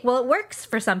do you think? Well, it works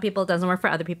for some people, it doesn't work for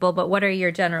other people, but what are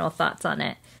your general thoughts on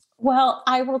it? Well,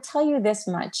 I will tell you this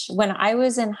much. When I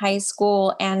was in high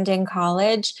school and in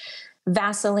college,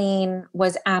 Vaseline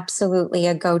was absolutely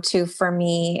a go-to for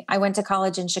me. I went to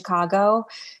college in Chicago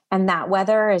and that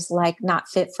weather is not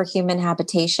fit for human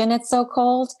habitation. It's so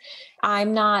cold.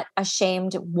 I'm not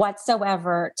ashamed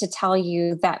whatsoever to tell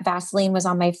you that Vaseline was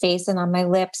on my face and on my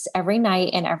lips every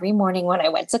night and every morning when I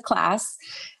went to class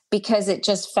because it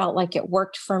just felt like it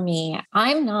worked for me.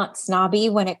 I'm not snobby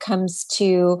when it comes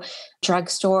to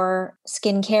drugstore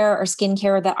skincare or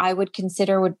skincare that I would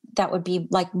consider that would be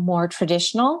more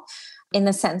traditional in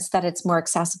the sense that it's more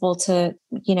accessible to,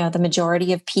 the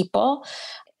majority of people.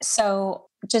 So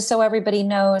just so everybody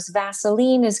knows,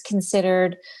 Vaseline is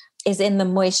in the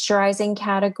moisturizing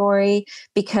category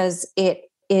because it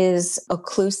is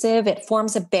occlusive. It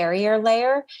forms a barrier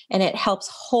layer and it helps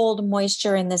hold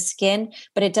moisture in the skin,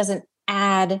 but it doesn't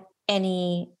add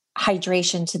any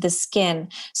hydration to the skin.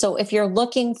 So if you're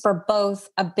looking for both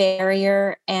a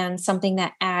barrier and something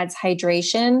that adds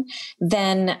hydration,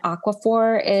 then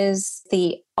Aquaphor is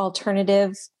the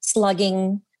alternative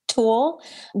slugging tool,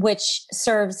 which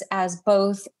serves as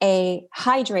both a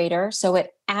hydrator. So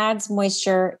it adds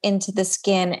moisture into the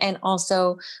skin and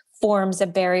also forms a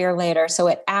barrier layer. So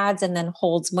it adds and then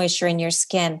holds moisture in your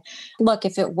skin. Look,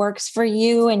 if it works for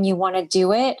you and you want to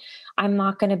do it, I'm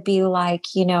not going to be like,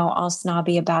 all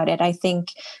snobby about it. I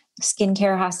think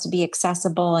skincare has to be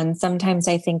accessible. And sometimes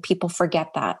I think people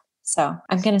forget that. So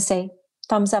I'm going to say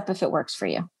thumbs up if it works for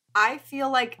you. I feel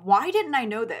like, why didn't I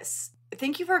know this?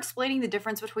 Thank you for explaining the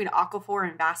difference between Aquaphor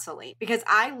and Vaseline, because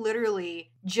I literally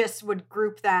just would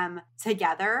group them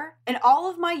together. In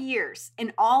all of my years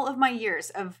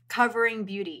of covering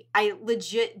beauty, I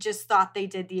legit just thought they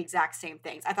did the exact same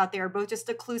things. I thought they were both just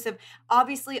occlusive.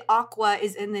 Obviously, Aqua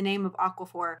is in the name of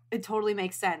Aquaphor. It totally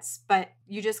makes sense, but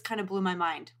you just kind of blew my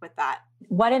mind with that.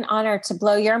 What an honor to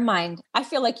blow your mind. I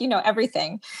feel like you know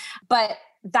everything, but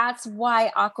that's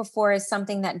why Aquaphor is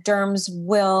something that derms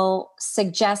will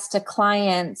suggest to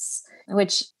clients,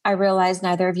 which I realize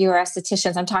neither of you are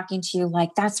estheticians. I'm talking to you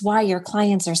like, that's why your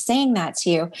clients are saying that to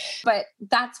you. But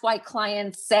that's why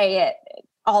clients say it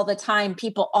all the time.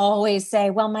 People always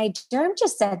say, well, my derm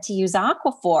just said to use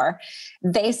Aquaphor.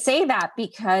 They say that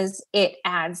because it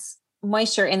adds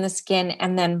moisture in the skin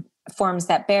and then forms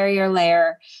that barrier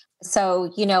layer.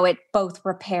 So, it both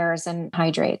repairs and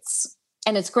hydrates.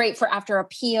 And it's great for after a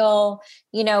peel.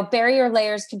 Barrier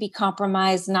layers can be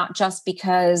compromised, not just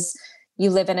because you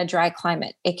live in a dry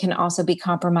climate. It can also be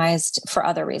compromised for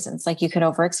other reasons. Like you could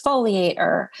overexfoliate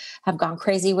or have gone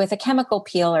crazy with a chemical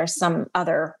peel or some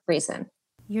other reason.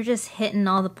 You're just hitting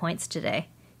all the points today.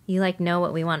 You know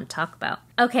what we want to talk about.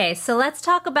 Okay, so let's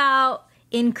talk about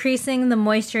increasing the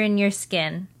moisture in your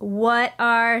skin. What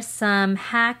are some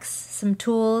hacks, some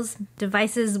tools,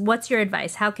 devices? What's your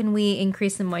advice? How can we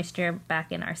increase the moisture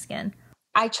back in our skin?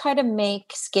 I try to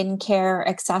make skincare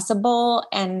accessible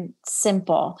and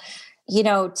simple.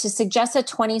 To suggest a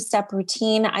 20-step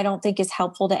routine, I don't think is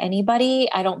helpful to anybody.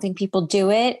 I don't think people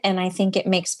do it. And I think it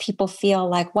makes people feel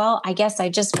like, well, I guess I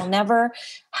just will never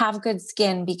have good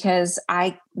skin because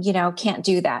I, can't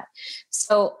do that.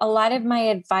 So a lot of my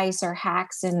advice or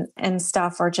hacks and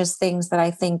stuff are just things that I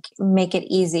think make it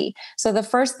easy. So the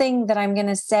first thing that I'm going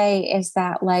to say is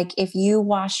that if you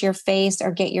wash your face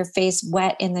or get your face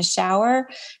wet in the shower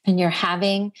and you're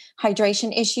having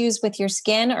hydration issues with your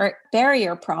skin or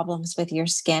barrier problems with your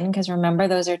skin, because remember,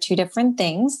 those are two different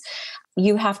things.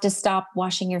 You have to stop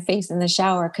washing your face in the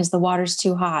shower because the water's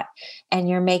too hot and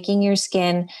you're making your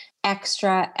skin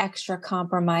extra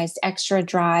compromised, extra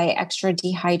dry, extra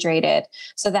dehydrated.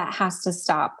 So that has to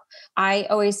stop. I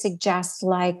always suggest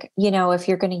if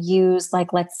you're going to use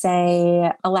let's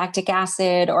say a lactic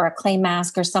acid or a clay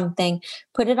mask or something,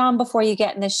 put it on before you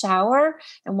get in the shower.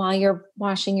 And while you're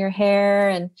washing your hair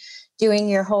and doing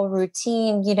your whole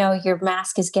routine, your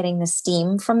mask is getting the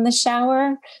steam from the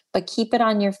shower, but keep it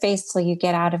on your face till you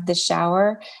get out of the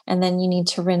shower. And then you need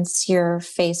to rinse your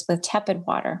face with tepid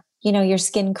water. Your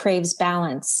skin craves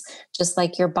balance, just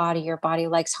like your body. Your body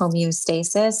likes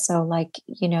homeostasis. So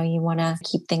you want to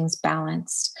keep things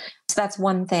balanced. So that's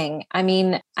one thing. I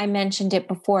mentioned it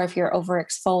before. If you're over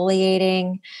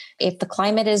exfoliating, if the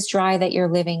climate is dry that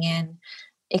you're living in,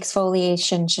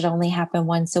 exfoliation should only happen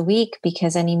once a week,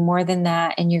 because any more than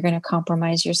that, and you're going to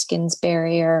compromise your skin's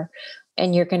barrier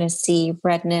and you're going to see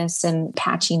redness and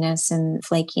patchiness and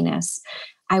flakiness.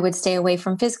 I would stay away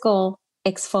from physical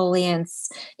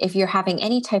exfoliants if you're having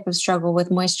any type of struggle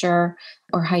with moisture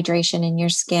or hydration in your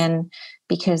skin,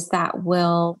 because that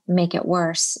will make it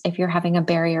worse if you're having a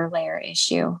barrier layer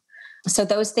issue. So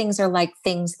those things are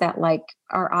things that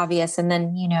are obvious. And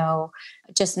then,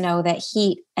 just know that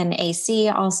heat and AC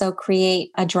also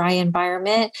create a dry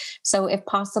environment. So if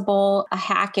possible, a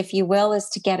hack, if you will, is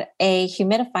to get a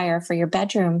humidifier for your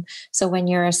bedroom. So when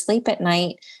you're asleep at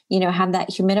night, have that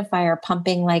humidifier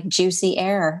pumping juicy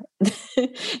air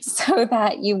so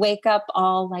that you wake up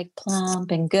all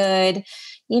plump and good,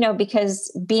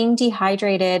 because being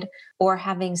dehydrated or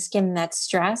having skin that's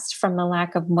stressed from the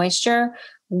lack of moisture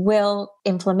will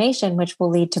inflammation, which will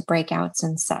lead to breakouts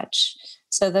and such.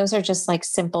 So those are just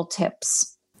simple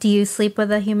tips. Do you sleep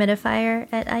with a humidifier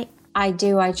at night? I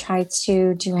do. I try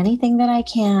to do anything that I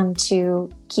can to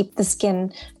keep the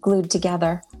skin glued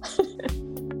together.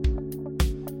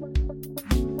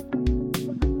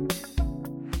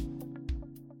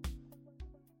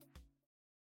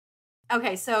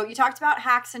 Okay, so you talked about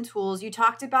hacks and tools. You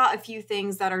talked about a few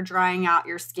things that are drying out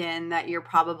your skin that you're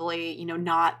probably,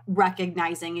 not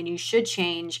recognizing and you should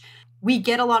change. we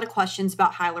get a lot of questions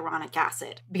about hyaluronic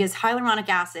acid because hyaluronic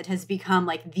acid has become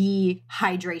like the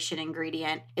hydration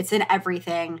ingredient. It's in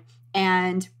everything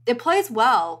and it plays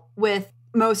well with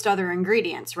most other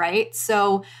ingredients, right?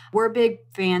 So we're big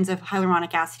fans of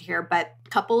hyaluronic acid here, but a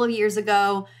couple of years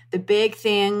ago, the big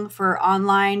thing for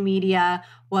online media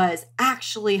was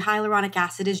actually hyaluronic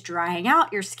acid is drying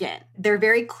out your skin. They're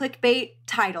very clickbait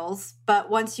titles, but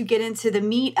once you get into the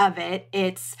meat of it,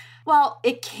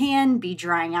 it can be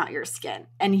drying out your skin.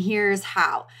 And here's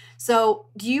how. So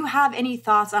do you have any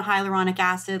thoughts on hyaluronic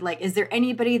acid? Like, is there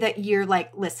anybody that you're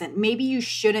like, listen, maybe you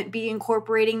shouldn't be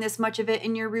incorporating this much of it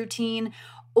in your routine?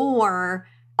 Or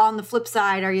on the flip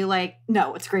side, are you like,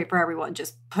 no, it's great for everyone.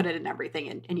 Just put it in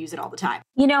everything and use it all the time?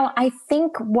 I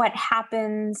think what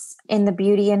happens in the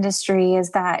beauty industry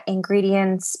is that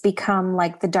ingredients become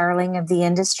like the darling of the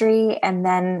industry. And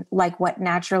then like what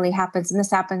naturally happens, and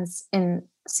this happens in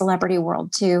celebrity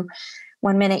world too.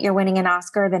 One minute you're winning an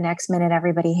Oscar, the next minute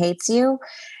everybody hates you.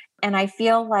 And I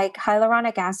feel like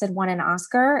hyaluronic acid won an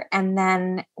Oscar and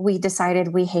then we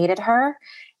decided we hated her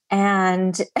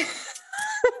and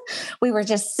we were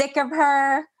just sick of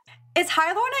her. Is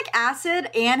hyaluronic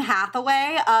acid Anne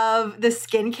Hathaway of the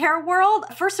skincare world?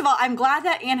 First of all, I'm glad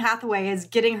that Anne Hathaway is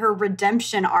getting her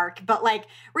redemption arc. But like,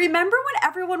 remember when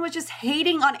everyone was just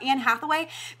hating on Anne Hathaway?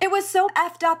 It was so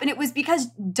effed up. And it was because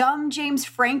dumb James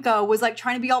Franco was like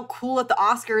trying to be all cool at the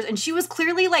Oscars. And she was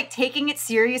clearly like taking it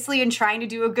seriously and trying to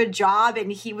do a good job.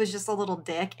 And he was just a little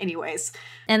dick anyways.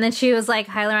 And then she was like,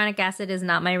 hyaluronic acid is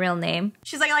not my real name.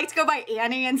 She's like, I like to go by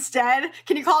Annie instead.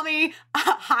 Can you call me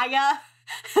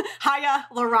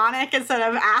hyaluronic instead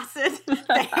of acid?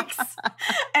 Thanks.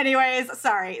 Anyways,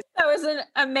 sorry. That was an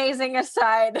amazing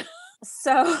aside.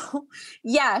 So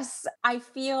yes, I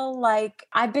feel like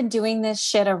I've been doing this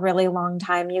shit a really long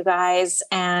time, you guys.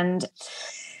 And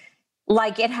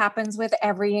like it happens with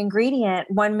every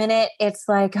ingredient. One minute it's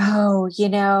like, oh,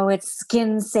 it's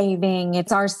skin saving.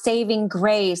 It's our saving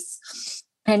grace.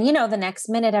 And, the next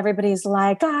minute everybody's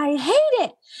like, I hate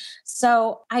it.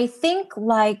 So I think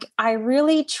like I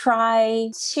really try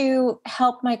to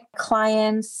help my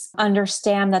clients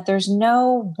understand that there's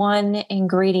no one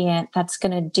ingredient that's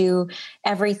going to do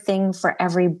everything for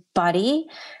everybody.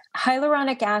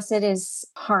 Hyaluronic acid is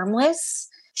harmless.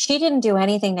 She didn't do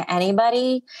anything to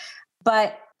anybody,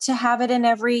 but to have it in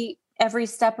every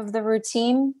step of the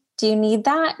routine, do you need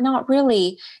that? Not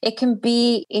really. It can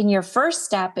be in your first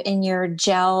step in your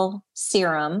gel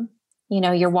serum,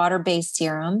 your water-based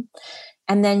serum.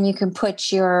 And then you can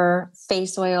put your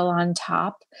face oil on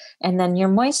top and then your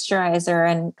moisturizer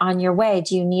and on your way.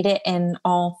 Do you need it in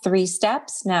all 3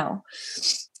 steps? No.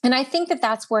 And I think that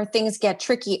that's where things get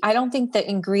tricky. I don't think the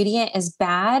ingredient is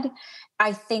bad.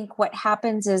 I think what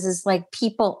happens is like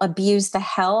people abuse the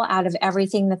hell out of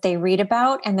everything that they read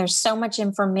about. And there's so much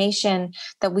information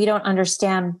that we don't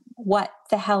understand what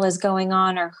the hell is going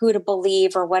on or who to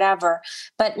believe or whatever.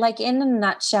 But like in a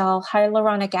nutshell,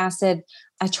 hyaluronic acid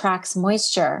attracts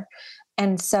moisture.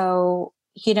 And so,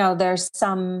 there's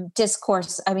some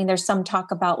discourse. I mean, there's some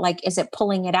talk about like, is it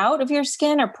pulling it out of your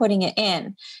skin or putting it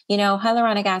in?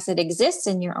 Hyaluronic acid exists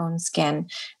in your own skin.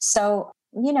 So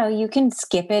you can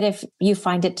skip it if you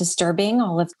find it disturbing,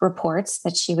 all of the reports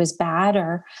that she was bad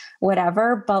or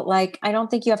whatever. But like, I don't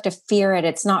think you have to fear it.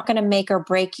 It's not going to make or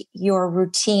break your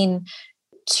routine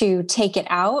to take it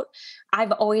out.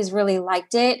 I've always really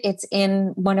liked it. It's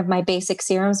in one of my basic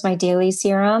serums, my daily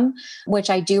serum, which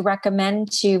I do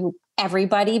recommend to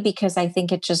everybody because I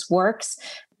think it just works.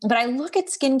 But I look at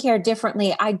skincare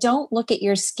differently. I don't look at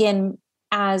your skin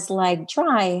as like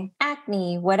dry,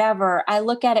 acne, whatever. I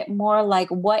look at it more like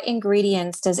what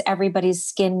ingredients does everybody's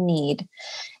skin need?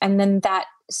 And then that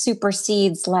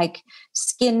supersedes like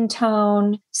skin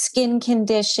tone, skin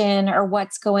condition, or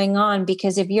what's going on.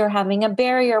 Because if you're having a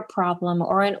barrier problem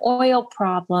or an oil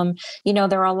problem,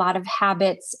 there are a lot of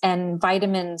habits and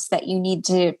vitamins that you need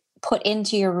to put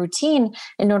into your routine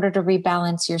in order to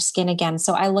rebalance your skin again.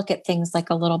 So I look at things like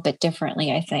a little bit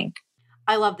differently, I think.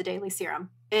 I love the daily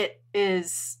serum. It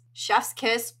is chef's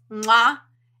kiss. Mwah.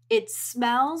 It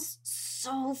smells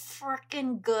so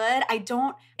freaking good.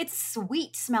 It's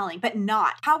sweet smelling, but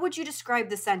not. How would you describe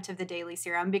the scent of the daily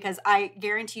serum? Because I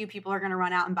guarantee you people are going to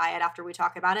run out and buy it after we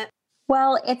talk about it.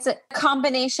 Well, it's a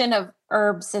combination of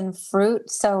herbs and fruit.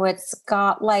 So it's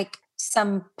got like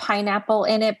some pineapple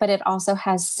in it, but it also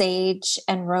has sage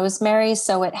and rosemary.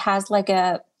 So it has like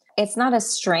it's not a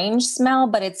strange smell,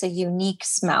 but it's a unique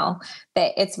smell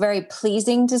that it's very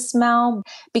pleasing to smell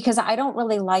because I don't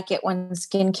really like it when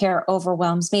skincare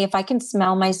overwhelms me. If I can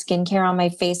smell my skincare on my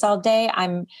face all day,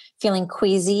 I'm feeling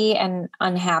queasy and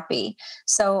unhappy.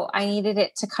 So I needed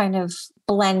it to kind of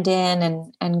blend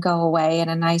in and go away in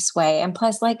a nice way. And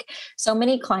plus, like, so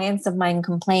many clients of mine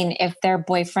complain if their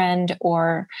boyfriend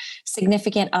or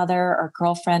significant other or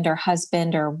girlfriend or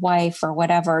husband or wife or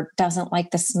whatever doesn't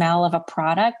like the smell of a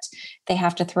product, they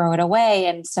have to throw it away.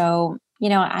 And so,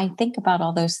 I think about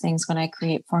all those things when I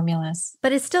create formulas.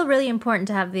 But it's still really important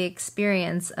to have the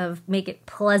experience of make it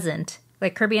pleasant.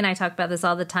 Like Kirby and I talk about this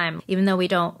all the time. Even though we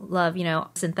don't love,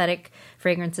 synthetic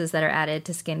fragrances that are added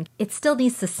to skin, it still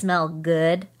needs to smell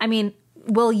good. I mean,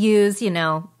 we'll use,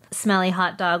 smelly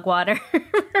hot dog water,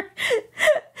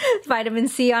 vitamin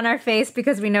C on our face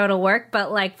because we know it'll work.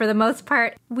 But like for the most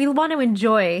part, we want to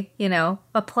enjoy,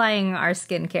 applying our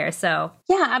skincare. So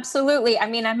yeah, absolutely. I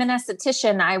mean, I'm an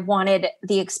esthetician. I wanted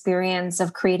the experience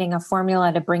of creating a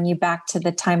formula to bring you back to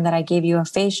the time that I gave you a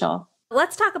facial.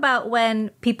 Let's talk about when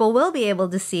people will be able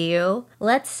to see you.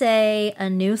 Let's say a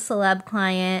new celeb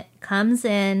client comes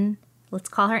in. Let's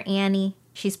call her Annie.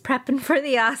 She's prepping for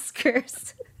the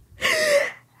Oscars.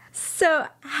 So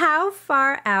how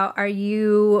far out are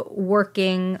you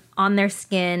working on their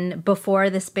skin before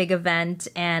this big event?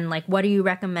 And like, what are you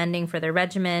recommending for their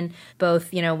regimen,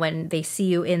 both, when they see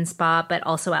you in spa, but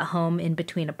also at home in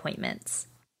between appointments?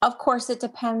 Of course, it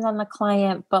depends on the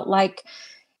client, but like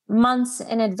months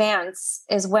in advance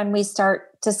is when we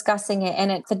start discussing it.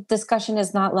 And the discussion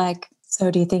is not like,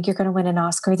 so do you think you're going to win an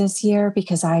Oscar this year?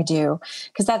 Because I do.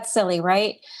 Because that's silly,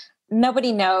 right?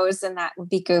 Nobody knows, and that would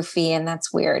be goofy and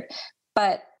that's weird.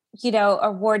 But,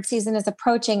 award season is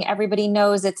approaching. Everybody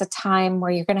knows it's a time where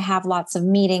you're going to have lots of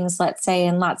meetings, let's say,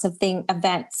 and lots of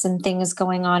events and things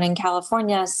going on in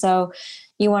California. So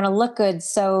you want to look good.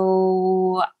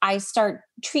 So I start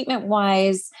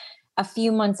treatment-wise a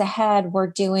few months ahead. We're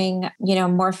doing,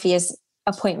 Morpheus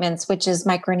appointments, which is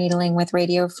microneedling with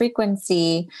radio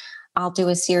frequency. I'll do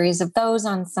a series of those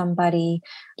on somebody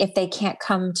if they can't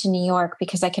come to New York,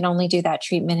 because I can only do that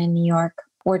treatment in New York.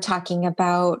 We're talking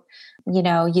about,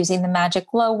 using the Magic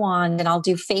Glow Wand, and I'll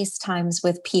do FaceTimes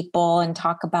with people and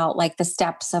talk about like the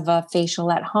steps of a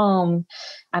facial at home.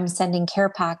 I'm sending care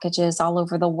packages all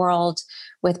over the world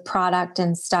with product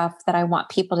and stuff that I want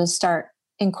people to start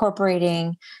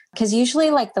incorporating, because usually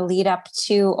like the lead up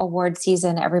to award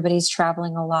season, everybody's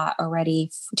traveling a lot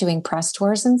already, doing press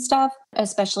tours and stuff,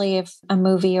 especially if a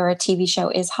movie or a TV show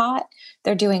is hot,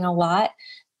 they're doing a lot.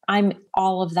 I'm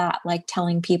all of that, like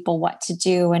telling people what to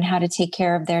do and how to take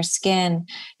care of their skin,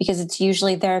 because it's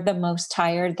usually they're the most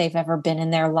tired they've ever been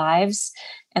in their lives.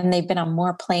 And they've been on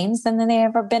more planes than they've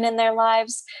ever been in their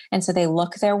lives. And so they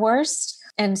look their worst.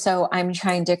 And so I'm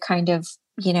trying to kind of,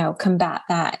 combat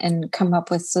that and come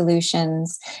up with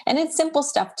solutions. And it's simple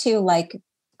stuff too, like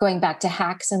going back to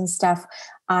hacks and stuff.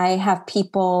 I have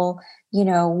people,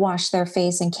 wash their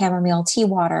face in chamomile tea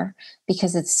water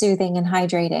because it's soothing and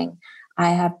hydrating. I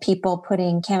have people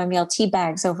putting chamomile tea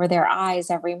bags over their eyes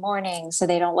every morning so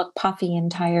they don't look puffy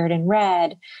and tired and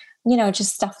red,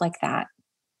 just stuff like that.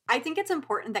 I think it's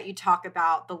important that you talk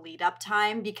about the lead up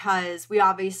time, because we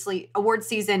obviously, award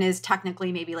season is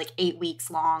technically maybe like 8 weeks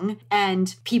long,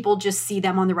 and people just see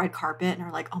them on the red carpet and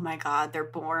are like, oh my God, they're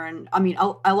born. I mean,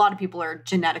 a lot of people are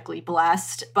genetically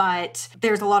blessed, but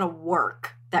there's a lot of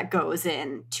work that goes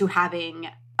into having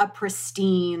a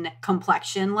pristine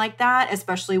complexion like that,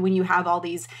 especially when you have all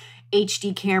these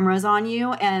HD cameras on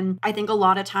you. And I think a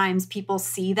lot of times people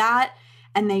see that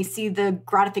and they see the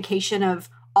gratification of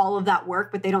all of that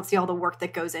work, but they don't see all the work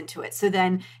that goes into it. So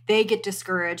then they get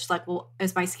discouraged, like, well,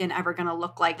 is my skin ever going to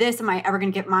look like this? Am I ever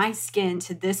going to get my skin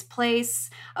to this place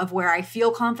of where I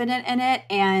feel confident in it?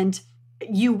 And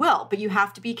you will, but you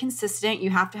have to be consistent. You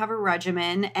have to have a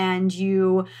regimen, and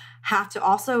you have to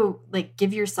also like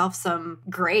give yourself some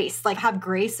grace, like have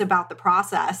grace about the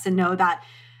process and know that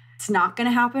it's not going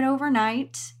to happen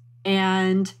overnight.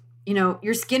 And,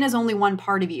 your skin is only one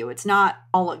part of you. It's not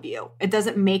all of you. It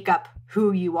doesn't make up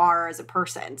who you are as a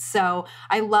person. So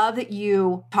I love that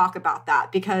you talk about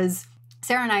that, because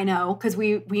Sarah and I know, because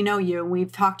we know you, and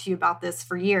we've talked to you about this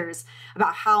for years,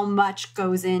 about how much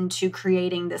goes into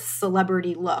creating this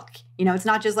celebrity look. It's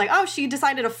not just like, oh, she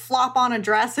decided to flop on a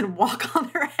dress and walk on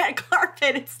her red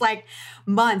carpet. It's like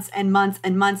months and months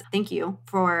and months. Thank you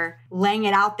for laying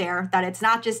it out there that it's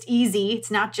not just easy.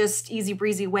 It's not just easy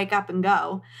breezy, wake up and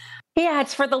go. Yeah,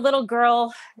 it's for the little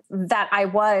girl that I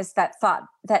was that thought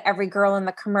that every girl in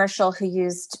the commercial who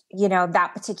used,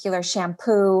 that particular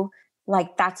shampoo,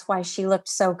 like that's why she looked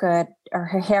so good, or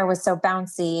her hair was so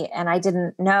bouncy. And I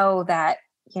didn't know that,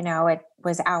 it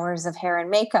was hours of hair and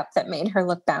makeup that made her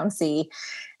look bouncy.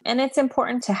 And it's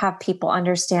important to have people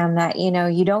understand that,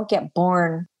 you don't get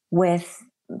born with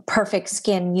perfect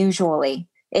skin usually.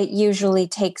 it usually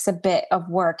takes a bit of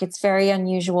work. It's very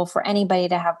unusual for anybody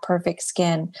to have perfect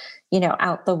skin,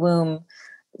 out the womb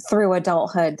through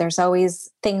adulthood. There's always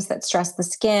things that stress the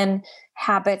skin,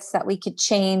 habits that we could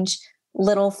change,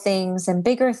 little things and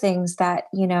bigger things that,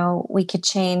 we could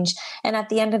change. And at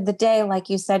the end of the day, like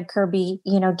you said, Kirby,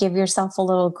 give yourself a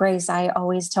little grace. I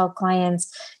always tell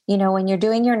clients, when you're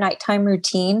doing your nighttime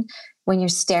routine, when you're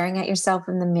staring at yourself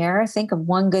in the mirror, think of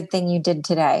one good thing you did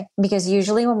today. Because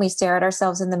usually when we stare at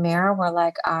ourselves in the mirror, we're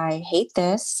like, I hate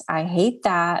this, I hate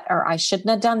that, or I shouldn't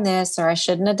have done this, or I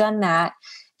shouldn't have done that.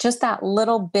 Just that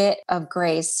little bit of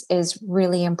grace is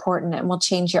really important and will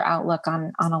change your outlook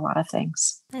on a lot of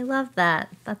things. I love that.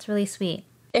 That's really sweet.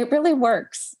 It really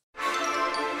works.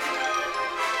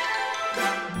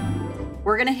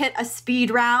 We're going to hit a speed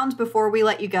round before we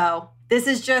let you go. This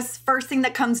is just first thing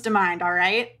that comes to mind, all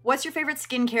right? What's your favorite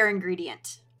skincare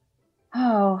ingredient?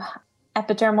 Oh,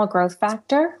 epidermal growth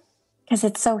factor, because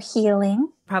it's so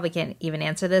healing. Probably can't even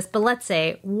answer this, but let's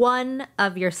say one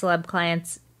of your celeb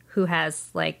clients who has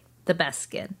like the best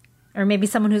skin, or maybe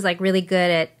someone who's like really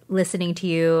good at listening to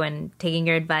you and taking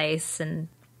your advice and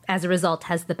as a result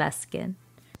has the best skin.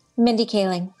 Mindy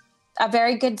Kaling, a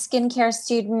very good skincare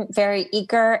student, very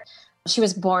eager. She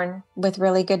was born with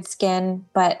really good skin,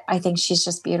 but I think she's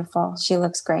just beautiful. She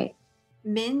looks great.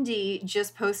 Mindy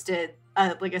just posted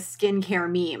like a skincare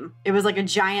meme. It was like a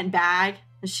giant bag.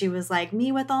 And she was like,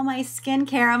 me with all my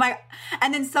skincare.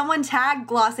 And then someone tagged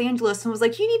Gloss Angeles and was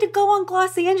like, you need to go on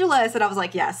Gloss Angeles. And I was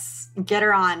like, yes, get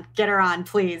her on,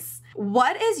 please.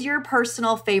 What is your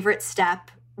personal favorite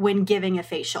step when giving a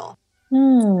facial?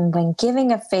 When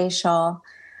giving a facial,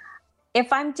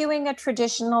 if I'm doing a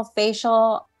traditional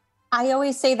facial, I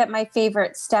always say that my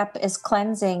favorite step is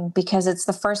cleansing because it's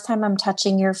the first time I'm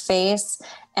touching your face.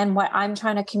 And what I'm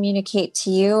trying to communicate to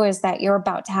you is that you're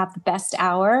about to have the best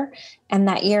hour and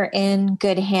that you're in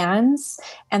good hands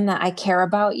and that I care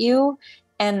about you.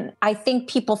 And I think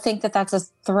people think that that's a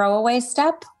throwaway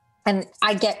step. And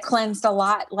I get cleansed a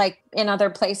lot, like in other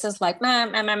places, like,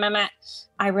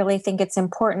 I really think it's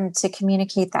important to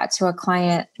communicate that to a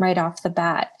client right off the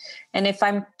bat. And if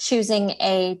I'm choosing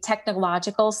a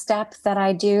technological step that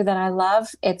I do that I love,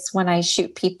 it's when I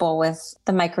shoot people with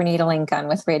the microneedling gun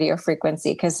with radio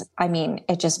frequency, because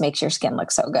it just makes your skin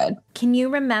look so good. Can you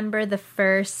remember the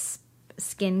first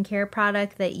skincare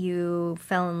product that you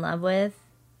fell in love with?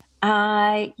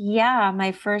 Yeah,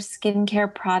 my first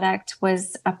skincare product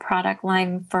was a product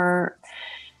line for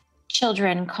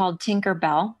children called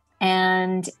Tinkerbell.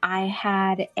 And I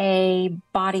had a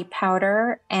body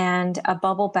powder and a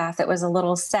bubble bath. It was a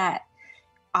little set.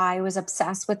 I was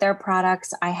obsessed with their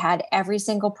products. I had every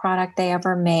single product they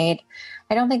ever made.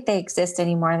 I don't think they exist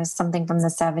anymore. There's something from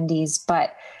the 70s,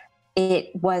 but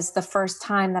it was the first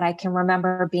time that I can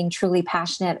remember being truly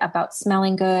passionate about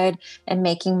smelling good and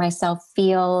making myself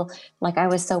feel like I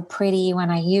was so pretty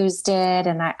when I used it.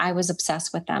 And I was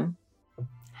obsessed with them.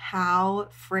 How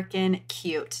freaking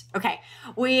cute. Okay,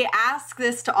 we ask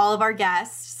this to all of our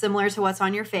guests, similar to what's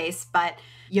on your face, but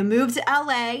you moved to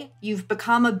LA, you've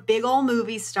become a big old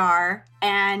movie star,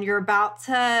 and you're about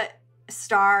to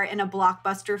star in a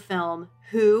blockbuster film.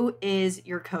 Who is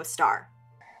your co-star?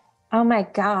 Oh my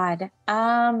God.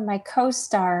 My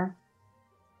co-star.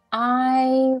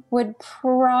 I would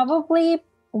probably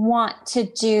want to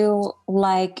do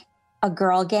like a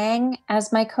girl gang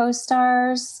as my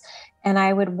co-stars. And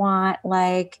I would want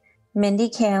like Mindy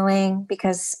Kaling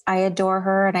because I adore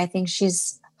her and I think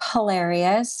she's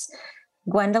hilarious.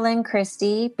 Gwendolyn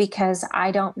Christie because I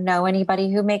don't know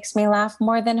anybody who makes me laugh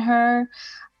more than her.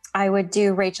 I would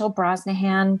do Rachel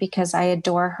Brosnahan because I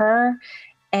adore her.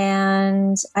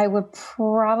 And I would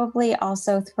probably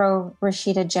also throw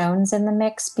Rashida Jones in the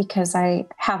mix because I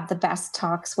have the best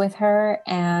talks with her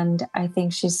and I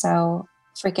think she's so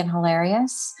freaking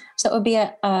hilarious. So it would be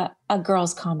a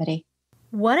girls' comedy.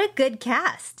 What a good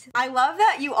cast. I love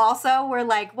that you also were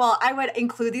like, well, I would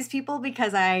include these people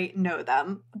because I know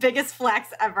them. Biggest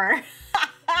flex ever.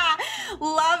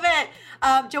 Love it.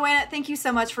 Joanna, thank you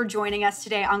so much for joining us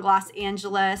today on Gloss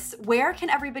Angeles. Where can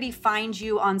everybody find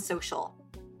you on social?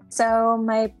 So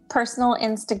my personal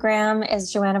Instagram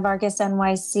is Joanna Vargas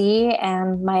NYC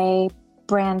and my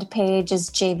brand page is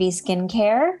JV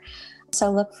Skincare. So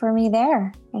look for me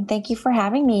there. And thank you for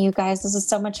having me, you guys. This is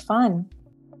so much fun.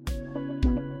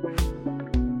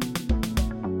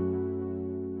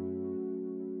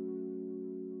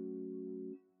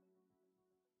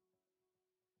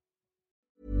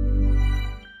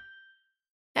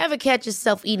 Ever catch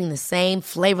yourself eating the same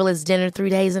flavorless dinner 3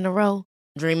 days in a row?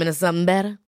 Dreaming of something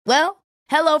better? Well,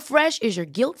 HelloFresh is your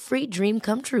guilt-free dream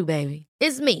come true, baby.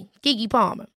 It's me, Keke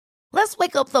Palmer. Let's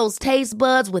wake up those taste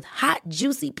buds with hot,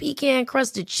 juicy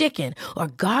pecan-crusted chicken or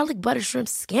garlic butter shrimp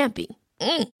scampi.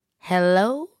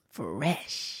 Hello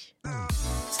Fresh.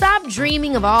 Stop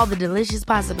dreaming of all the delicious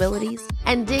possibilities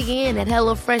and dig in at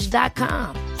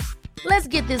HelloFresh.com. Let's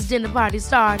get this dinner party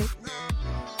started.